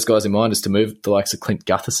those guys in mind, is to move the likes of Clint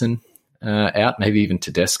Gutherson out, maybe even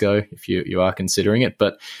Tedesco if you are considering it.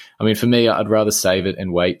 But, I mean, for me, I'd rather save it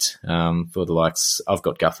and wait for the likes. I've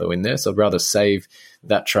got Gutho in there, so I'd rather save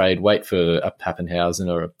that trade, wait for a Pappenhausen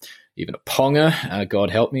or even a Ponga,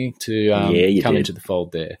 God help me, to come into the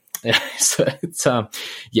fold there. So it's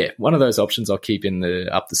one of those options I'll keep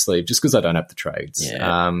up the sleeve just because I don't have the trades.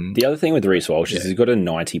 Yeah. The other thing with Reece Walsh is he's got a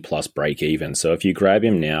 90+ break even. So if you grab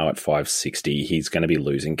him now at 560, he's going to be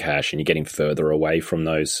losing cash, and you're getting further away from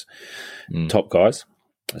those top guys.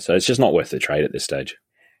 So it's just not worth the trade at this stage.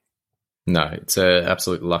 No, it's an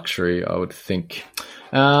absolute luxury, I would think.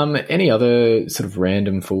 Any other sort of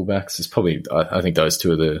random fullbacks? It's probably, I think those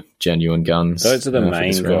 2 are the genuine guns. Those are the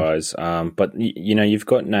main guys. But, you've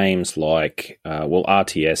got names like,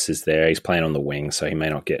 RTS is there. He's playing on the wing, so he may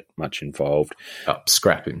not get much involved. Oh,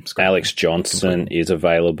 scrap him. Alex Johnson is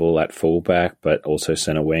available at fullback, but also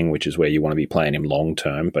centre wing, which is where you want to be playing him long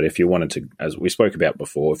term. But if you wanted to, as we spoke about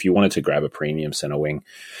before, if you wanted to grab a premium centre wing,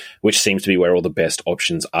 which seems to be where all the best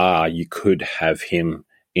options are, you could have him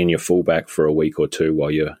in your fullback for a week or 2 while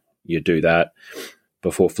you do that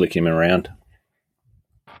before flicking him around.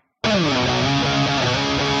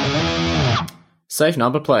 Safe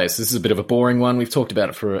number plays. This is a bit of a boring one. We've talked about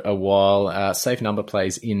it for a while. Safe number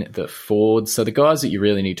plays in the forwards. So the guys that you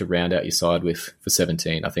really need to round out your side with for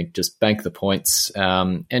 17, I think just bank the points.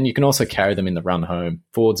 And you can also carry them in the run home.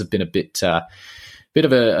 Forwards have been a bit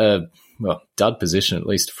of a dud position, at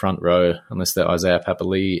least front row, unless they're Isaiah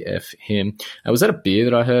Papali'i, F him. Was that a beer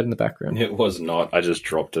that I heard in the background? It was not. I just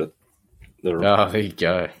dropped it. There you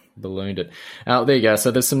go. Ballooned it. There you go.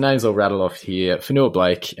 So there's some names I'll rattle off here.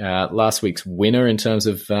 Fonua-Blake, last week's winner in terms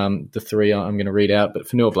of the 3 I'm going to read out, but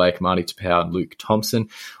Fonua-Blake, Marty Tapau, and Luke Thompson.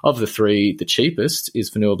 Of the 3, the cheapest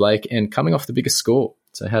is Fonua-Blake, and coming off the biggest score.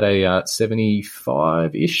 So had a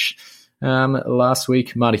 75-ish last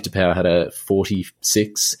week. Marty Tapau had a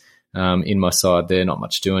 46 in my side there, not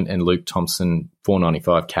much doing, and Luke Thompson,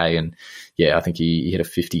 495k, and I think he hit a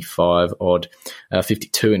 55 odd,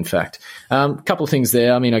 52 in fact. Couple of things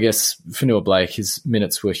there. I mean, I guess Fonua-Blake, his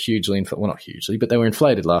minutes were hugely, not hugely, but they were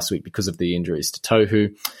inflated last week because of the injuries to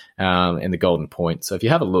Tohu and the Golden Point. So if you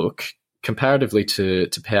have a look, comparatively to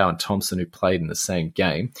Powell and Thompson, who played in the same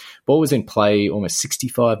game, ball was in play almost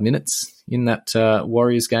 65 minutes in that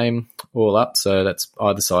Warriors game all up. So that's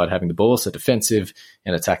either side having the ball. So defensive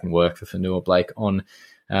and attacking work for Fonua-Blake on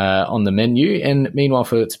the menu. And meanwhile,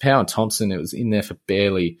 for Powell and Thompson, it was in there for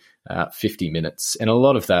barely 50 minutes. And a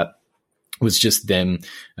lot of that was just them,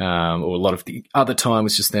 or a lot of the other time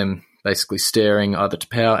was just them basically staring either to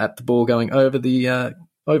Powell at the ball going over the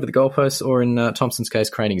goalpost, or in Thompson's case,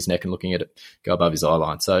 craning his neck and looking at it go above his eye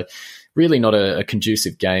line. So really not a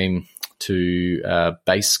conducive game to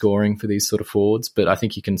base scoring for these sort of forwards, but I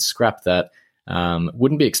think you can scrap that.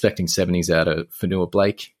 Wouldn't be expecting 70s out of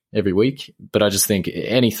Fonua-Blake every week, but I just think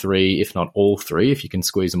any 3, if not all 3, if you can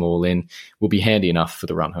squeeze them all in, will be handy enough for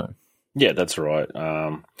the run home. Yeah, that's right.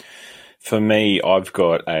 For me, I've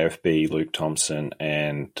got AFB, Luke Thompson,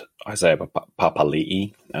 and Isaiah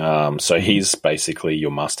Papali'i. So he's basically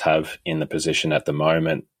your must-have in the position at the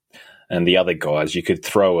moment. And the other guys, you could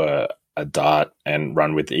throw a dart and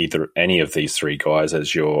run with any of these 3 guys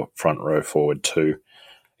as your front row forward too.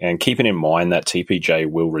 And keeping in mind that TPJ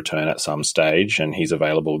will return at some stage and he's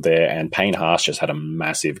available there. And Payne Haas just had a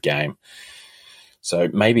massive game. So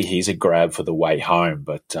maybe he's a grab for the way home.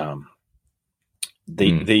 But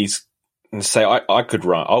these... Say I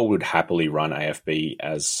would happily run AFB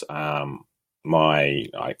as my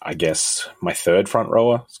 3rd front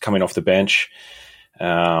rower coming off the bench.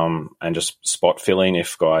 and just spot filling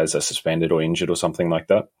if guys are suspended or injured or something like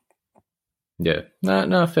that. Yeah,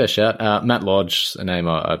 no, fair shout. Matt Lodge, a name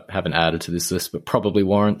I haven't added to this list, but probably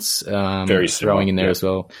warrants very similar, throwing in there as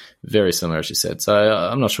well. Very similar, as you said. So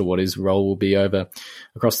I'm not sure what his role will be over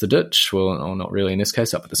across the ditch. Well, or not really in this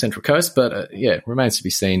case, up at the Central Coast. But remains to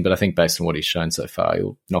be seen. But I think based on what he's shown so far,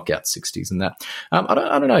 he'll knock out 60s and that. I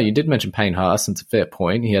don't know. You did mention Payne Haas, and it's a fair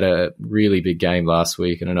point. He had a really big game last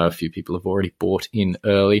week, and I know a few people have already bought in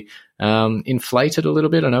early. Inflated a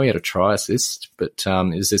little bit. I know he had a try assist, but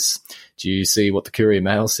do you see what the Courier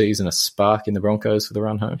Mail sees in a spark in the Broncos for the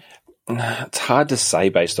run home? It's hard to say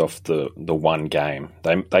based off the one game.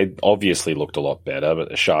 They obviously looked a lot better, but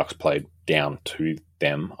the Sharks played down to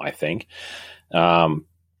them, I think.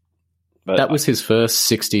 But that was his first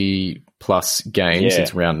 60-plus game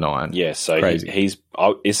since round 9. Yeah, so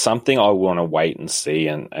is something I want to wait and see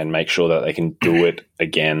and make sure that they can do it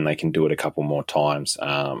again. They can do it a couple more times,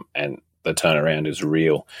 and the turnaround is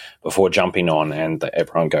real before jumping on and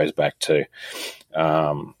everyone goes back to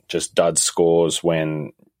just dud scores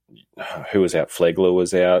when who was out? Flegler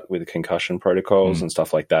was out with concussion protocols and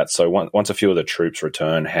stuff like that. So once a few of the troops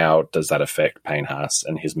return, how does that affect Payne Haas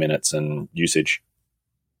and his minutes and usage?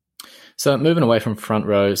 So moving away from front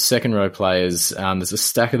row, second row players, there's a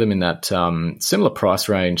stack of them in that similar price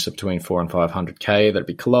range, so between 400 and 500k. That'd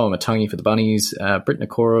be Kaloa Matangi for the Bunnies, Britt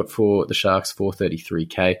Nakora for the Sharks,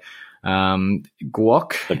 433k. Our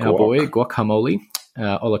boy, Guacamole,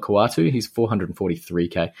 Ola Kawatu, he's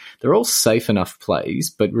 443k. They're all safe enough plays,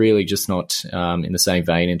 but really just not in the same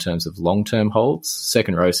vein in terms of long-term holds.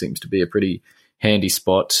 Second row seems to be a pretty handy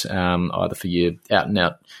spot, either for your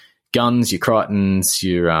out-and-out guns, your Crichtons,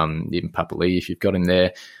 your even Papali if you've got him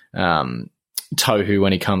there. Tohu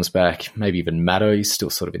when he comes back, maybe even Matto, he's still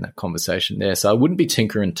sort of in that conversation there. So I wouldn't be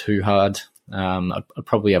tinkering too hard. I'd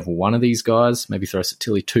probably have one of these guys, maybe throw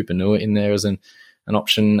Satili Tupanua in there as an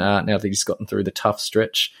option now that he's gotten through the tough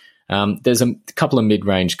stretch. There's a couple of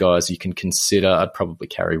mid-range guys you can consider. I'd probably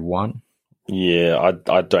carry one. Yeah,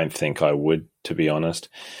 I don't think I would, to be honest.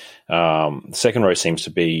 Second row seems to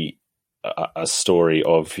be a story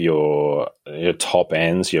of your top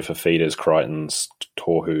ends, your Fafitas, Crichtons,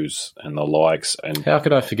 Tohus, and the likes. And how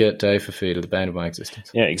could I forget Dave Fafita, the bane of my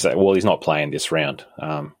existence? Yeah, exactly. Well, he's not playing this round.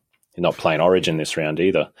 He's not playing Origin this round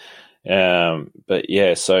either. But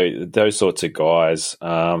yeah, so those sorts of guys,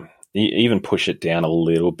 even push it down a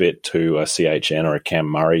little bit to a CHN or a Cam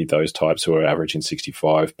Murray, those types who are averaging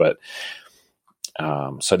 65. But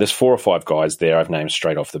so there's 4 or 5 guys there I've named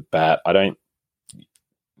straight off the bat.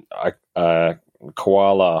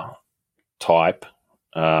 Koala type,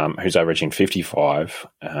 who's averaging 55.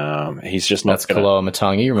 He's just not. That's Kaloa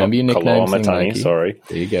Matangi. Remember your nickname? Kaloa Matangi. Sorry.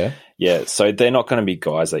 There you go. Yeah, so they're not going to be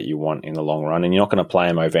guys that you want in the long run, and you're not going to play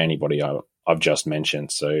them over anybody I've just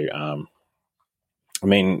mentioned. So,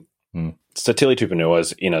 Satili Tupanua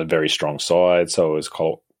is in a very strong side, so is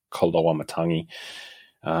Kaloa Matangi.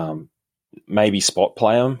 Maybe spot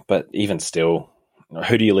play them, but even still,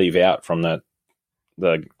 who do you leave out from the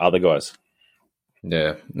other guys?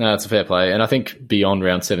 Yeah, no, it's a fair play. And I think beyond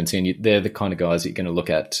round 17, they're the kind of guys that you're going to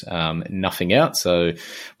look at nothing out. So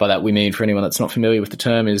by that we mean, for anyone that's not familiar with the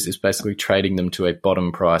term, is basically trading them to a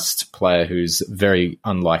bottom-priced player who's very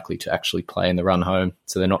unlikely to actually play in the run home.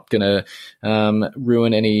 So they're not going to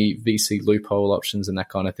ruin any VC loophole options and that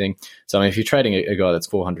kind of thing. So I mean, if you're trading a guy that's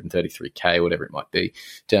 433k, whatever it might be,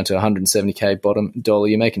 down to 170k bottom dollar,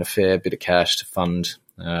 you're making a fair bit of cash to fund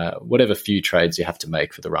whatever few trades you have to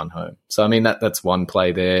make for the run home. So, I mean, that's one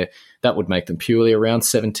play there. That would make them purely around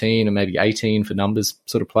 17 and maybe 18 for numbers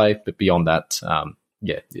sort of play. But beyond that,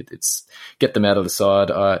 it's get them out of the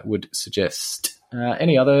side, I would suggest.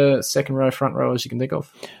 Any other second row, front rowers you can think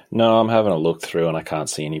of? No, I'm having a look through and I can't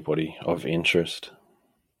see anybody of interest.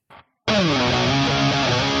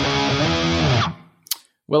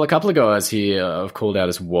 Well, a couple of guys here I've called out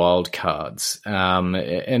as wild cards,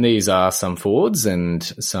 and these are some forwards and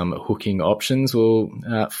some hooking options. Well,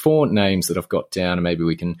 4 names that I've got down, and maybe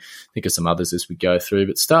we can think of some others as we go through.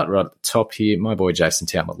 But start right at the top here, my boy Jason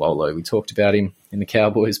Taumalolo. We talked about him in the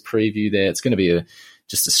Cowboys preview there. It's going to be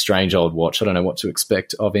just a strange old watch. I don't know what to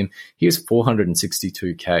expect of him. He was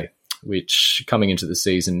 462k, which coming into the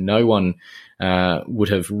season, no one would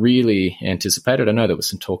have really anticipated. I know there was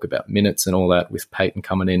some talk about minutes and all that with Peyton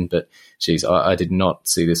coming in, but geez, I did not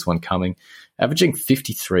see this one coming. Averaging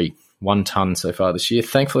 53, 1 ton so far this year,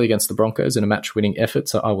 thankfully against the Broncos in a match-winning effort,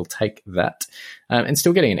 so I will take that. And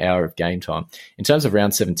still getting an hour of game time. In terms of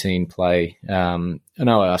round 17 play, I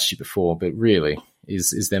know I asked you before, but really,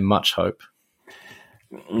 is there much hope?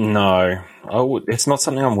 No, it's not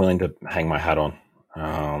something I'm willing to hang my hat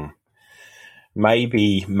on.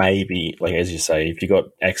 maybe, like as you say, if you got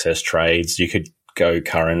excess trades, you could go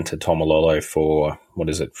Curran to Tomalolo for,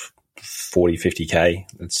 40, 50K.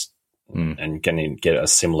 And going to get a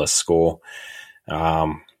similar score.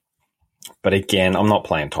 But again, I'm not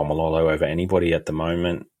playing Tomalolo over anybody at the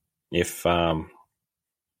moment. If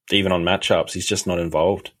even on matchups, he's just not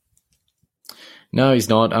involved. No, he's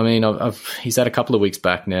not. I mean, he's had a couple of weeks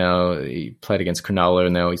back now. He played against Cronulla,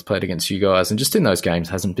 and now he's played against you guys. And just in those games,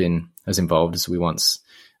 hasn't been as involved as we once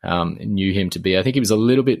knew him to be. I think he was a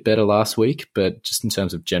little bit better last week, but just in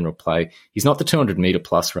terms of general play, he's not the 200-metre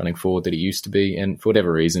plus running forward that he used to be. And for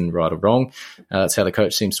whatever reason, right or wrong, that's how the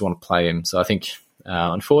coach seems to want to play him. So I think,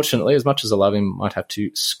 unfortunately, as much as I love him, might have to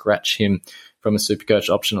scratch him from a Supercoach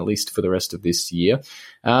option, at least for the rest of this year.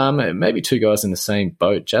 Maybe two guys in the same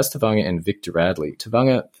boat, Jazz Tevaga and Victor Radley.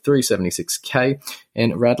 Tevaga, 376K,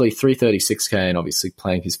 and Radley, 336K, and obviously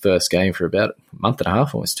playing his first game for about a month and a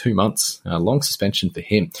half, almost 2 months. Long suspension for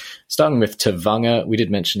him. Starting with Tevaga, we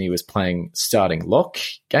did mention he was playing starting lock.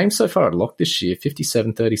 Games so far at lock this year,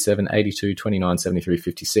 57, 37, 82, 29, 73,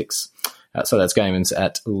 56. So that's games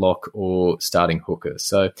at lock or starting hooker.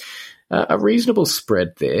 So a reasonable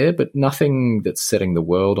spread there, but nothing that's setting the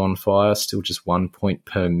world on fire. Still just 1 point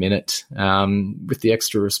per minute. With the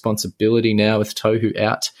extra responsibility now with Tohu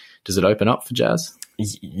out, does it open up for Jazz?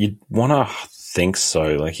 You'd want to think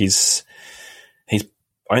so. Like he's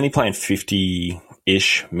only playing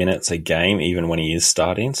 50-ish minutes a game, even when he is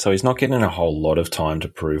starting. So he's not getting a whole lot of time to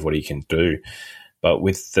prove what he can do. But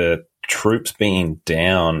with the troops being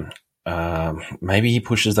down, maybe he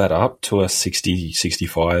pushes that up to a 60,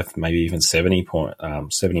 65, maybe even 70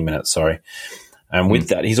 minutes, And with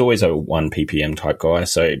that, he's always a 1 ppm type guy.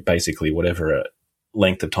 So basically whatever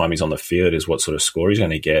length of time he's on the field is what sort of score he's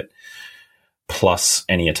going to get. Plus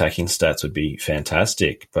any attacking stats would be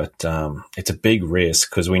fantastic. But it's a big risk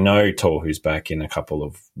because we know Tohu's back in a couple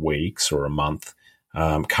of weeks or a month.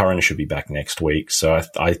 Curran should be back next week. So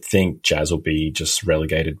I think Jazz will be just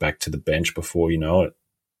relegated back to the bench before you know it.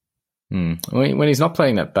 When he's not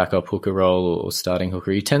playing that backup hooker role or starting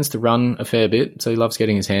hooker, he tends to run a fair bit, so he loves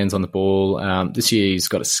getting his hands on the ball. This year he's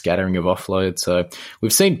got a scattering of offload, so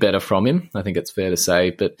we've seen better from him, I think it's fair to say,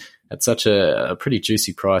 but at such a pretty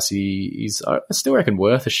juicy price, he's I still reckon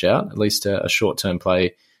worth a shout, at least a short-term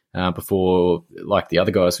play before, like the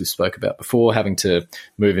other guys we spoke about before, having to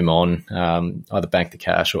move him on, either bank the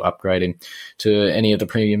cash or upgrade him to any of the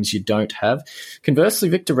premiums you don't have. Conversely,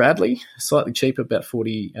 Victor Radley, slightly cheaper, about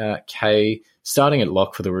 40K, starting at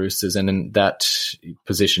lock for the Roosters, and then that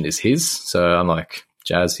position is his. So unlike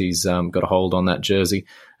Jazz, he's got a hold on that jersey,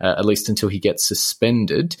 at least until he gets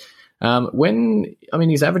suspended.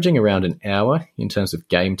 He's averaging around an hour in terms of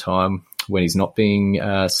game time when he's not being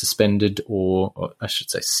suspended or I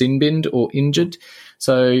should say sin-binned or injured.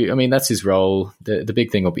 So, that's his role. The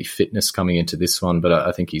big thing will be fitness coming into this one, but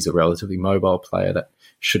I think he's a relatively mobile player that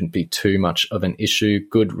shouldn't be too much of an issue.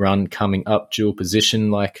 Good run coming up, dual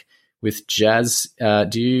position like with Jazz.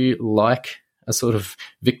 Do you like a sort of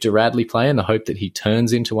Victor Radley play in the hope that he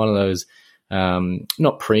turns into one of those,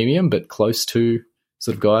 not premium, but close to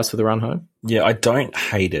sort of guys for the run home? Yeah, I don't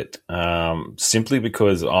hate it, simply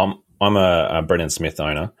because I'm a Brendan Smith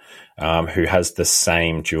owner who has the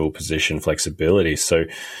same dual position flexibility. So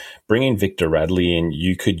bringing Victor Radley in,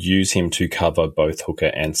 you could use him to cover both hooker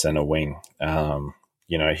and centre wing.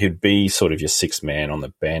 He'd be sort of your sixth man on the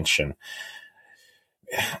bench, and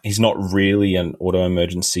he's not really an auto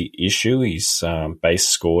emergency issue. His base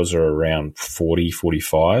scores are around 40,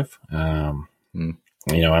 45,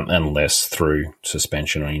 unless through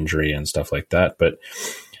suspension or injury and stuff like that. But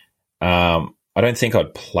I don't think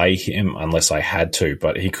I'd play him unless I had to,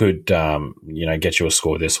 but he could, get you a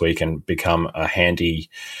score this week and become a handy,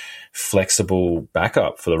 flexible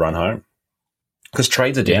backup for the run home. Because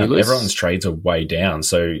trades are down. Everyone's trades are way down.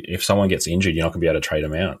 So if someone gets injured, you're not going to be able to trade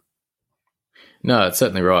them out. No, it's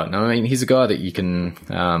certainly right. He's a guy that you can,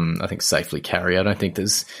 I think, safely carry. I don't think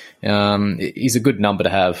there's, he's a good number to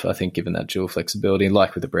have, I think, given that dual flexibility,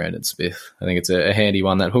 like with the Brandon Smith. I think it's a handy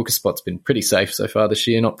one. That hooker spot's been pretty safe so far this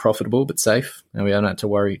year, not profitable, but safe. And we don't have to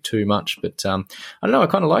worry too much. But I don't know, I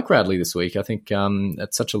kind of like Radley this week. I think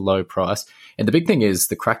at such a low price. And the big thing is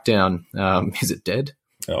the crackdown, is it dead?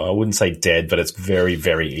 Oh, I wouldn't say dead, but it's very,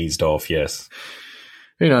 very eased off, yes.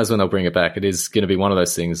 Who knows when they'll bring it back? It is going to be one of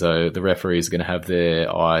those things, though. The referees are going to have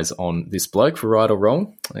their eyes on this bloke for right or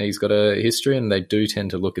wrong. He's got a history, and they do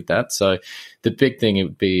tend to look at that. So the big thing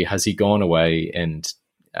would be, has he gone away and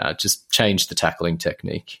just changed the tackling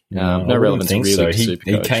technique? No relevance really so. to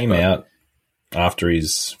Supercoach. He came out after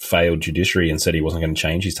his failed judiciary and said he wasn't going to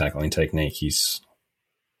change his tackling technique. He's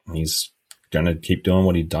going to keep doing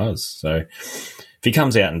what he does. So if he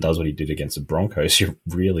comes out and does what he did against the Broncos, you're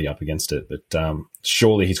really up against it. But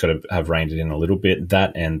surely he's got to have reined it in a little bit.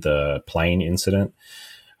 That and the plane incident.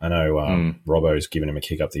 I know Robbo's given him a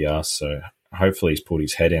kick up the arse, so hopefully he's pulled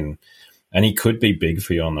his head in. And he could be big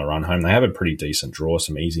for you on the run home. They have a pretty decent draw,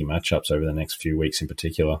 some easy matchups over the next few weeks in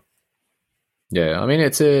particular. Yeah, I mean,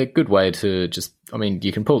 it's a good way to just, I mean,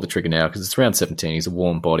 you can pull the trigger now because it's round 17. He's a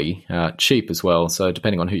warm body, cheap as well. So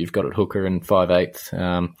depending on who you've got at hooker and 5/8,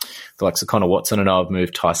 the likes of Connor Watson, and I've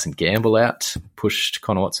moved Tyson Gamble out, pushed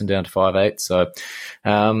Connor Watson down to 5/8. So,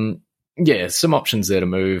 yeah, some options there to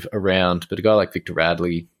move around. But a guy like Victor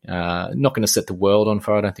Radley, not going to set the world on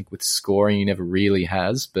fire, I don't think, with scoring. He never really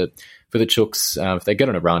has. But for the Chooks, if they get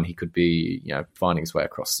on a run, he could be, finding his way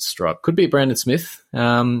across the stripe. Could be Brandon Smith.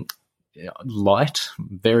 Light,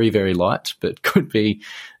 very, very light, but could be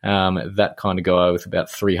that kind of guy with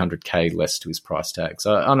about 300k less to his price tag.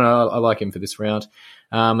 So I don't know, I like him for this round.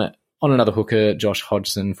 On another hooker, Josh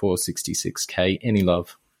Hodgson for 66k. Any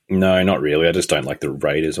love? No, not really. I just don't like the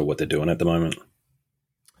Raiders or what they're doing at the moment.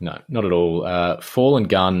 No, not at all. Fallen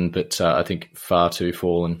gun, but I think far too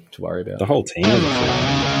fallen to worry about. The whole team is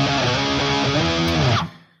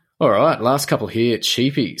All right, last couple here,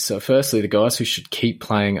 cheapy. So firstly, the guys who should keep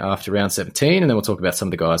playing after round 17, and then we'll talk about some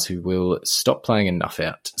of the guys who will stop playing enough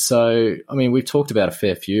out. So, I mean, we've talked about a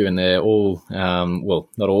fair few, and they're all,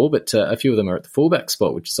 well, not all, but a few of them are at the fullback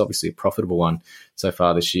spot, which is obviously a profitable one so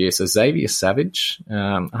far this year. So Xavier Savage,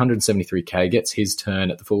 173k, gets his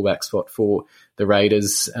turn at the fullback spot for the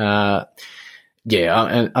Raiders.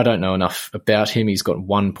 Yeah, I don't know enough about him. He's got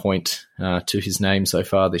 1 point to his name so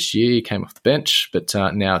far this year. He came off the bench, but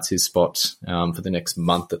now it's his spot for the next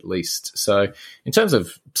month at least. So in terms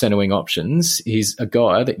of centre wing options, he's a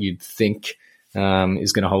guy that you'd think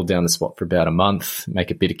is going to hold down the spot for about a month, make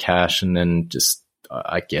a bit of cash, and then just,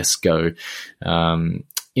 I guess, go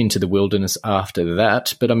into the wilderness after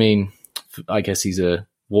that. But, I mean, I guess he's a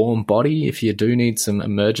warm body if you do need some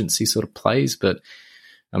emergency sort of plays, but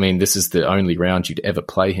I mean, this is the only round you'd ever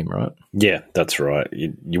play him, right? Yeah, that's right.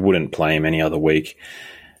 You wouldn't play him any other week.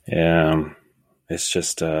 It's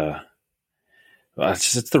just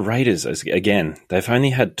it's the Raiders again. They've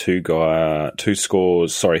only had three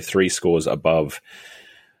scores above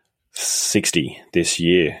 60 this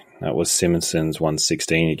year. That was Simonson's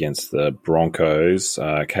 116 against the Broncos,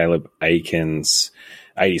 Caleb Aiken's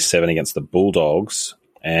 87 against the Bulldogs,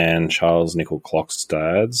 and Charles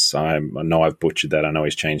Nickel-Klokstad's. I know I've butchered that. I know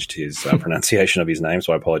he's changed his pronunciation of his name,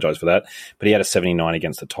 so I apologise for that. But he had a 79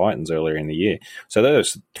 against the Titans earlier in the year. So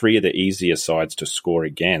those three are the easier sides to score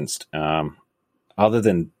against. Other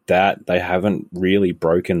than that, they haven't really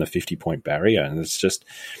broken the 50-point barrier. And it's just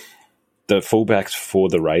the fullbacks for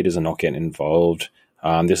the Raiders are not getting involved.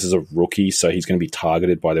 This is a rookie, so he's going to be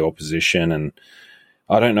targeted by the opposition, and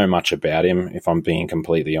I don't know much about him, if I'm being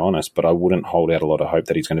completely honest, but I wouldn't hold out a lot of hope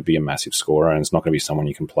that he's going to be a massive scorer, and it's not going to be someone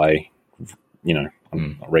you can play, on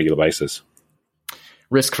a regular basis.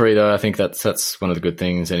 Risk-free, though, I think that's one of the good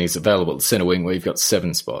things, and he's available at centre wing where you've got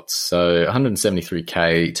 7 spots. So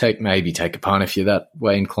 173k, take a punt if you're that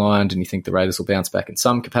way inclined and you think the Raiders will bounce back in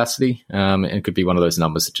some capacity. And it could be one of those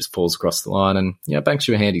numbers that just falls across the line and banks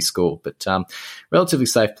you a handy score. But relatively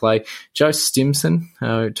safe play. Joe Stimson,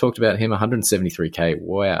 talked about him, 173k.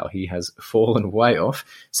 Wow, he has fallen way off.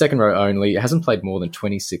 Second row only. Hasn't played more than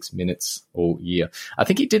 26 minutes all year. I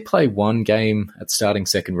think he did play one game at starting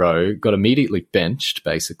second row, got immediately benched,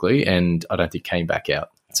 basically, and I don't think came back out.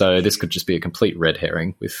 So this could just be a complete red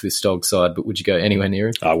herring with this dog side, but would you go anywhere near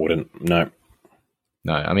him? I wouldn't, no.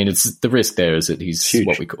 No, I mean, it's the risk there is that he's huge.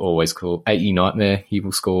 What we always call 80 nightmare. He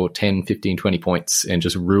will score 10, 15, 20 points and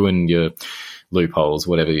just ruin your loopholes,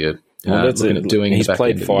 whatever you're looking at doing. He's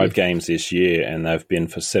played 5 games this year, and they've been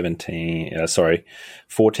for 14,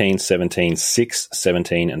 17, 6,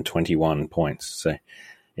 17, and 21 points. So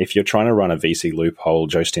if you're trying to run a VC loophole,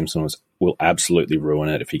 Joe Stimson will absolutely ruin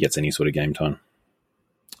it if he gets any sort of game time.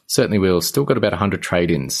 Certainly will. Still got about 100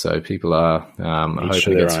 trade-ins, so people are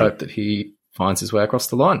hoping against hope that he finds his way across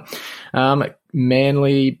the line.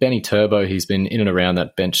 Manly, Benny Turbo, he's been in and around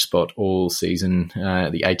that bench spot all season,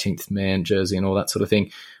 the 18th man jersey and all that sort of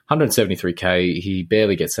thing. 173k, he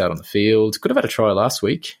barely gets out on the field. Could have had a try last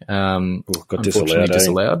week. Got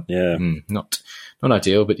disallowed. Yeah. Not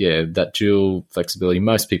ideal, but yeah, that dual flexibility.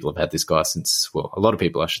 Most people have had this guy since, well, a lot of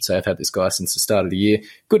people, I should say, have had this guy since the start of the year.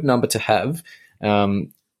 Good number to have.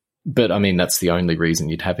 But, I mean, that's the only reason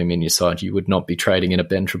you'd have him in your side. You would not be trading in a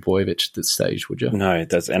Ben Trebojevic at this stage, would you? No,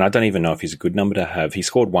 and I don't even know if he's a good number to have. He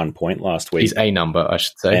scored 1 point last week. He's a number, I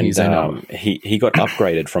should say. And, he's a number. He got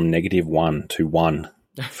upgraded from -1 to 1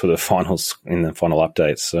 for the finals in the final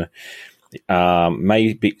updates. So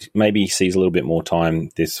Maybe sees a little bit more time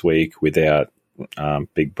this week with our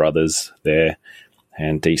big brothers there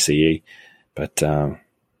and DCE, but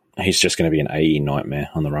he's just going to be an AE nightmare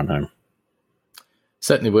on the run home.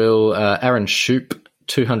 Certainly will. Aaron Shoop,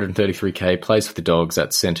 233k, plays for the Dogs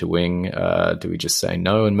at centre wing. Do we just say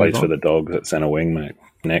no and move on? Plays for the Dogs at centre wing, mate.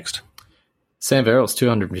 Next. Sam Verrills,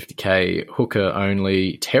 250k, hooker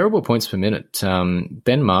only. Terrible points per minute.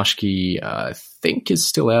 Ben Marschke, I think, is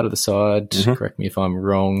still out of the side. Mm-hmm. Correct me if I'm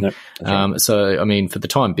wrong. Nope, right. So, I mean, for the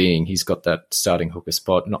time being, he's got that starting hooker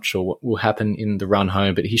spot. Not sure what will happen in the run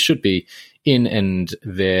home, but he should be in and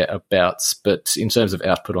thereabouts. But in terms of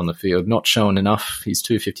output on the field, not showing enough. He's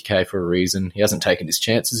 250k for a reason. He hasn't taken his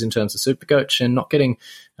chances in terms of Supercoach and not getting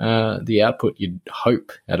the output you'd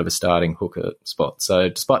hope out of a starting hooker spot. So,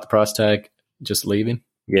 despite the price tag, just leave him.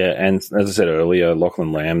 Yeah, and as I said earlier,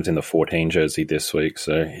 Lachlan Lamb's in the 14 jersey this week,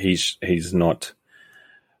 so he's not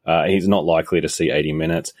likely to see 80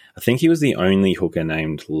 minutes. I think he was the only hooker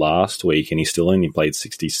named last week, and he still only played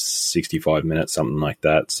 60, 65 minutes, something like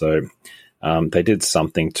that. So they did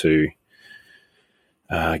something to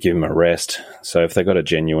give him a rest. So if they got a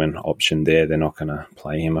genuine option there, they're not going to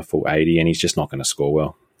play him a full 80, and he's just not going to score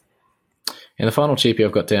well. And the final cheapie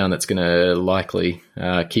I've got down that's going to likely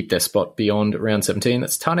keep their spot beyond round 17,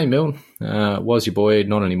 that's Tane Milne. Was your boy,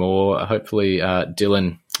 not anymore. Hopefully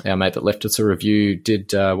Dylan, our mate that left us a review,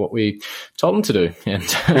 did what we told him to do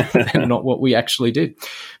and not what we actually did.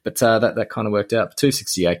 But that kind of worked out.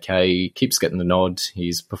 268k, he keeps getting the nod.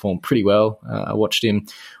 He's performed pretty well. I watched him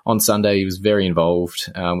on Sunday. He was very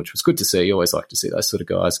involved, which was good to see. You always like to see those sort of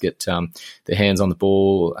guys get their hands on the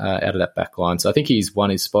ball out of that back line. So I think he's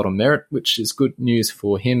won his spot on merit, which is good news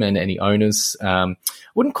for him and any owners. I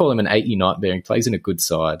wouldn't call him an 80 nightmare. He plays in a good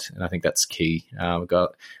side, and I think that's key. We've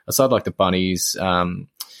got a side like the Bunnies.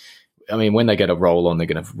 I mean, when they get a roll on, they're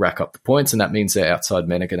going to rack up the points, and that means their outside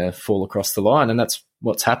men are going to fall across the line, and that's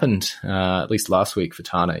what's happened, at least last week for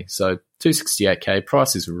Tane. So 268k,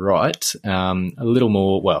 price is right. A little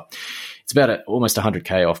more, well, it's about almost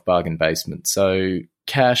 100k off bargain basement. So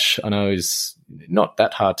cash, I know, is not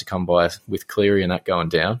that hard to come by with Cleary and that going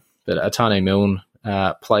down, but a Tane Milne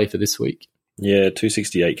play for this week. Yeah,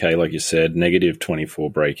 268k, like you said, negative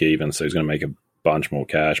 24 break even, so he's going to make a bunch more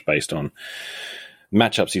cash based on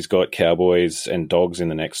matchups he's got, Cowboys and Dogs in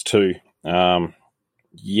the next two. Yeah,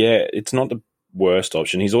 it's not the worst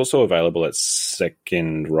option. He's also available at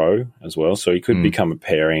second row as well, so he could become a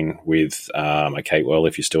pairing with a Catewell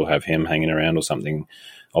if you still have him hanging around, or something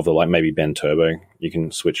of the like, maybe Ben Turbo. You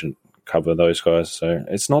can switch and cover those guys. So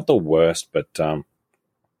it's not the worst, but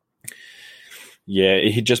yeah,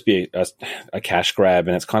 he'd just be a cash grab,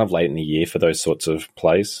 and it's kind of late in the year for those sorts of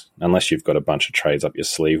plays, unless you've got a bunch of trades up your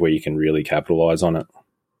sleeve where you can really capitalise on it.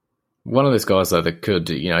 One of those guys, though, that could,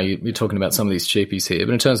 you're talking about some of these cheapies here,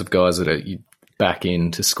 but in terms of guys that are back in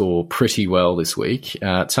to score pretty well this week,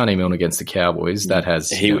 Tane Milne against the Cowboys, that has...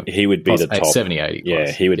 He would be the top... 70, 80 plus.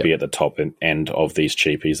 Yeah, he would be at the top end of these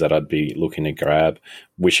cheapies that I'd be looking to grab,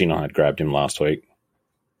 wishing I had grabbed him last week.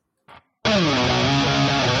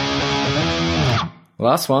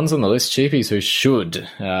 Last ones on the list, cheapies who should,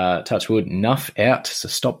 touch wood, nuff out, so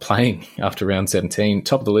stop playing after round 17.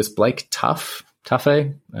 Top of the list, Blake Toughe.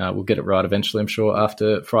 We'll get it right eventually, I'm sure,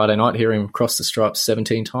 after Friday night. Hearing him cross the stripes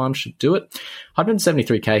 17 times should do it.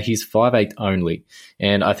 173k, he's 5'8 only.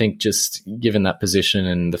 And I think just given that position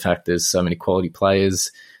and the fact there's so many quality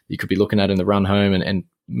players you could be looking at in the run home and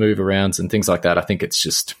move arounds and things like that, I think it's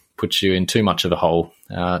just puts you in too much of a hole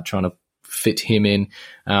trying to fit him in.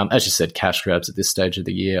 As you said, cash grabs at this stage of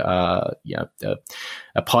the year are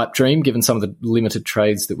a pipe dream given some of the limited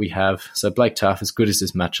trades that we have. So Blake Toughe, as good as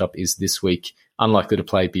this matchup is this week, unlikely to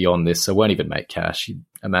play beyond this, so won't even make cash, you'd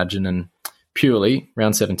imagine, and purely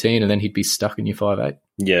round 17, and then he'd be stuck in your 5'8".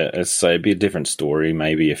 Yeah, so it'd be a different story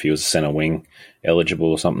maybe if he was centre wing eligible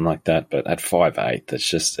or something like that, but at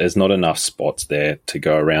 5'8", there's not enough spots there to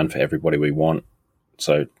go around for everybody we want,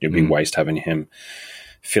 so it'd be waste having him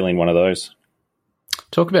filling one of those.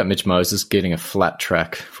 Talk about Mitch Moses getting a flat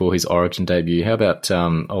track for his Origin debut. How about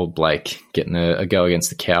old Blake getting a go against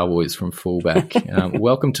the Cowboys from fullback?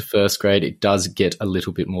 Welcome to first grade. It does get a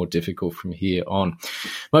little bit more difficult from here on.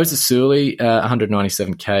 Moses Suli,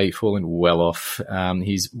 197k, falling well off.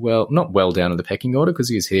 He's not well down in the pecking order because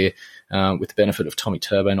he is here with the benefit of Tommy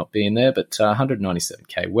Turbo not being there, but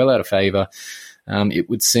 197k, well out of favour. It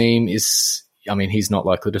would seem he's not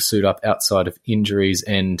likely to suit up outside of injuries.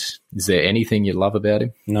 And is there anything you love about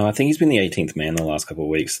him? No, I think he's been the 18th man the last couple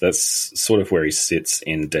of weeks. That's sort of where he sits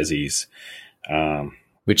in Desi's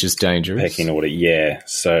which is dangerous. Pecking order, yeah.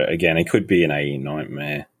 So again, it could be an AE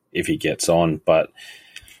nightmare if he gets on, but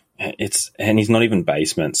and he's not even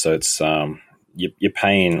basement, so it's you're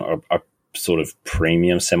paying a sort of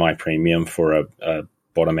premium, semi-premium for a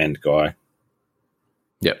bottom-end guy.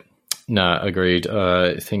 Yep. No, agreed.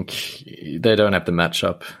 I think they don't have the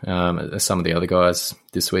matchup as some of the other guys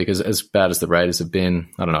this week. As bad as the Raiders have been,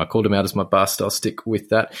 I don't know, I called him out as my bust. I'll stick with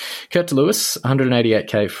that. Curtis Lewis,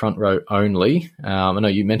 188k front row only. I know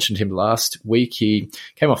you mentioned him last week. He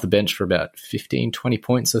came off the bench for about 15, 20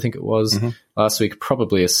 points, I think it was, last week.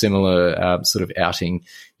 Probably a similar sort of outing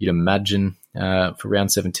you'd imagine for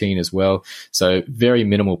round 17 as well. So very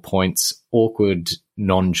minimal points, awkward,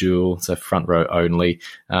 non-dual, so front row only.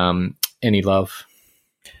 Any love?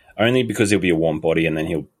 Only because he'll be a warm body and then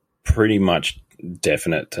he'll pretty much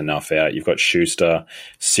definite to nuff out. You've got Schuster,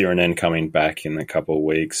 Sirinen coming back in a couple of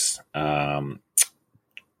weeks. Gerbo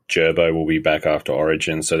will be back after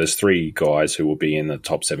Origin. So there's 3 guys who will be in the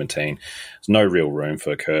top 17. There's no real room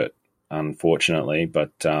for Kurt, unfortunately,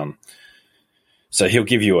 but so he'll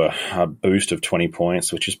give you a boost of 20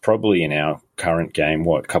 points, which is probably in our current game,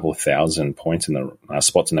 a couple of thousand points in the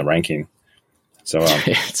spots in the ranking. So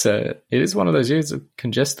it is one of those years, a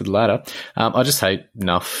congested ladder. I just hate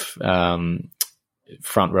enough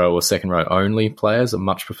front row or second row only players. I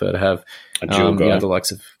much prefer to have a dual guy. The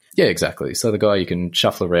likes of exactly. So the guy you can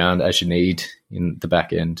shuffle around as you need in the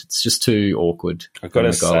back end. It's just too awkward. I've got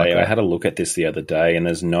to say, I had a look at this the other day, and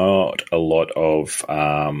there's not a lot of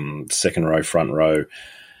second row, front row.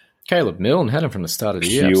 Caleb Milne had him from the start of the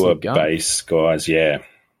year. Pure base guys, yeah.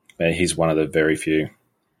 He's one of the very few.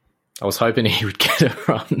 I was hoping he would get a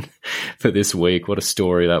run for this week. What a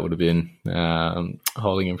story that would have been,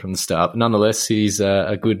 holding him from the start. But nonetheless, he's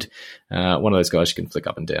a good one of those guys you can flick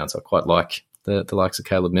up and down. So I quite like the likes of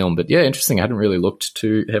Caleb Milne. But yeah, interesting. I hadn't really looked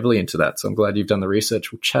too heavily into that. So I'm glad you've done the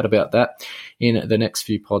research. We'll chat about that in the next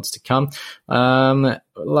few pods to come.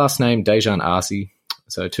 Last name, Dejan Arce.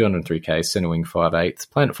 So 203k, centre wing 5'8",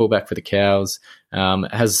 playing at fullback for the Cows.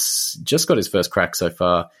 Has just got his first crack so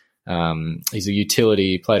far. He's a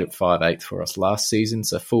utility, played at 5'8" for us last season,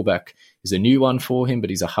 so fullback is a new one for him,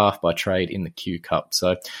 but he's a half by trade in the Q Cup.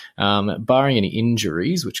 So barring any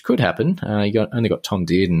injuries, which could happen, you only got Tom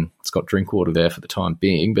Dearden, Scott Drinkwater there for the time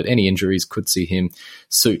being, but any injuries could see him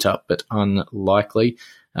suit up, but unlikely,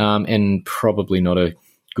 and probably not a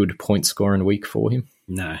good point scoring week for him.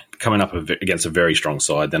 No, coming up against a very strong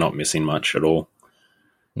side, they're not missing much at all,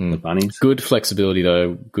 the Bunnies. Good flexibility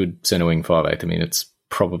though, good centre wing 5'8". I mean, it's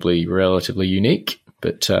probably relatively unique,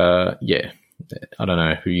 but yeah, I don't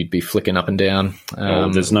know who you'd be flicking up and down.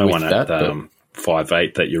 There's no one at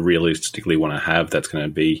 5'8" that you realistically want to have that's going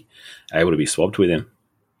to be able to be swapped with him.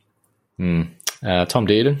 Tom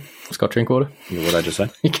Dearden, Scott Drinkwater. What did I just say?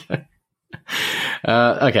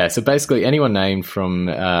 Okay, so basically anyone named from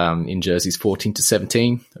in jerseys 14 to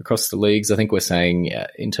 17 across the leagues. I think we're saying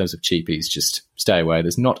in terms of cheapies, just stay away.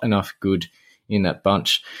 There's not enough good in that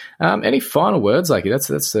bunch. Any final words, like that's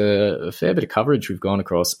a fair bit of coverage we've gone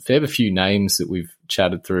across, a fair few names that we've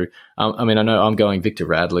chatted through. I mean, I know I'm going Victor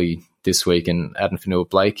Radley this week and Adam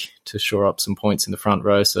Fanua-Blake to shore up some points in the front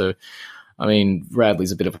row. So, I mean,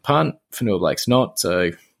 Radley's a bit of a punt, Fanua-Blake's not,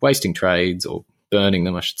 so wasting trades or burning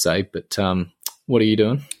them, I should say. But what are you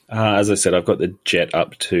doing? As I said, I've got the Jet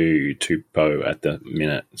up to Tupou at the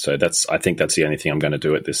minute. So I think that's the only thing I'm going to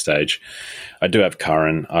do at this stage. I do have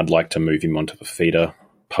Curran. I'd like to move him onto the feeder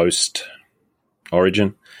post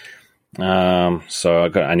Origin.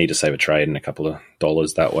 So I need to save a trade and a couple of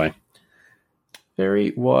dollars that way.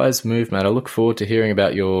 Very wise move, mate. I look forward to hearing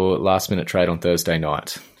about your last-minute trade on Thursday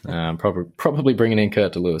night. Probably bringing in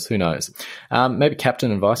Kurt Lewis. Who knows? Maybe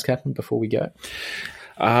captain and vice-captain before we go?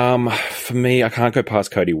 For me, I can't go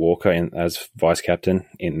past Cody Walker as vice-captain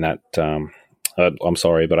in that. I'm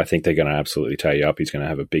sorry, but I think they're going to absolutely tear you up. He's going to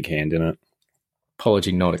have a big hand in it.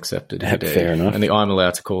 Apology not accepted. Fair enough. Only I'm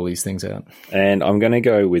allowed to call these things out. And I'm going to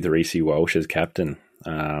go with Reece Walsh as captain,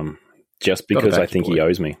 just because I think he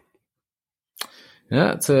owes me.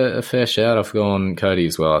 Yeah, it's a fair shout. I've gone Cody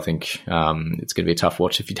as well. I think it's going to be a tough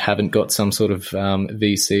watch if you haven't got some sort of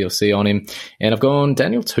VC or C on him. And I've gone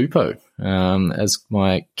Daniel Tupou as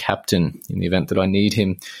my captain in the event that I need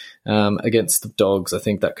him against the Dogs. I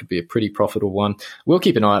think that could be a pretty profitable one. We'll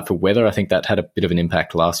keep an eye out for weather. I think that had a bit of an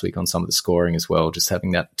impact last week on some of the scoring as well. Just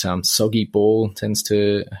having that soggy ball tends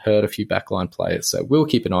to hurt a few backline players. So we'll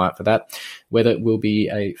keep an eye out for that. Weather will be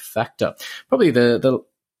a factor. Probably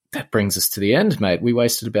that brings us to the end, mate. We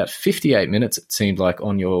wasted about 58 minutes, it seemed like,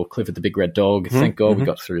 on your Clifford the Big Red Dog. Thank God we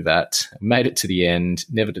got through that. Made it to the end.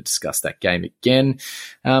 Never to discuss that game again.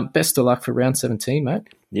 Best of luck for round 17, mate.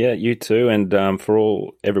 Yeah, you too. And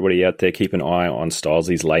for everybody out there, keep an eye on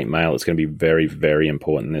Stylesy's late mail. It's going to be very, very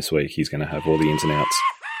important this week. He's going to have all the ins and outs.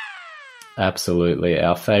 Absolutely.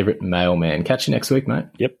 Our favourite mailman. Catch you next week, mate.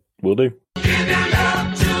 Yep, will do. Give your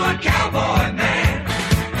love to a cowboy man.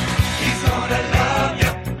 He's gonna love you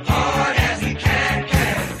hard as he can.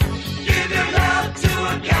 Give your love to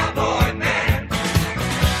a cowboy man.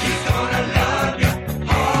 He's gonna love you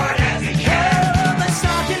hard as he can. The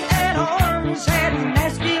sergeant at arms had an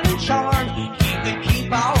masculine charm. He could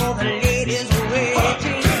keep all the ladies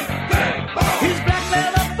waiting. His black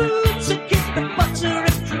leather boots would keep the butts of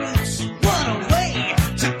recruits. What a way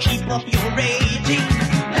to keep up your rating.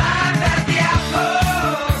 Live at the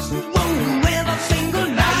outpost. Whoa, with a single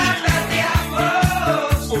night. Live at the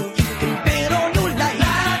outpost. Oh, you can bet on your life.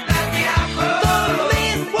 Live at the outpost. The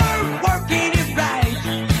men were working it right.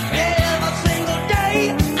 Every single day,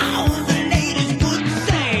 all the ladies would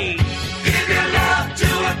say, give your love to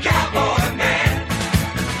a cowboy man.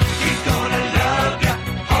 He's gonna love you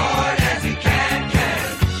hard as he can.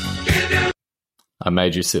 Give your I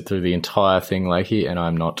made you sit through the entire thing, Lakey, and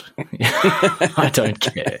I'm not. I don't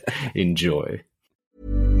care. Enjoy.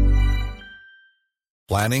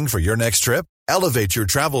 Planning for your next trip? Elevate your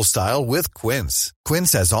travel style with Quince.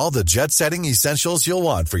 Quince has all the jet-setting essentials you'll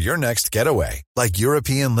want for your next getaway, like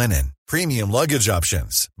European linen, premium luggage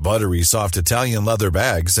options, buttery soft Italian leather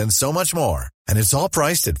bags, and so much more. And it's all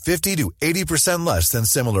priced at 50 to 80% less than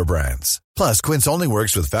similar brands. Plus, Quince only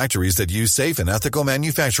works with factories that use safe and ethical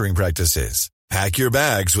manufacturing practices. Pack your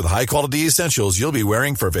bags with high-quality essentials you'll be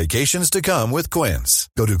wearing for vacations to come with Quince.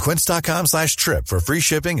 Go to quince.com/trip for free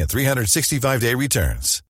shipping and 365-day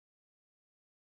returns.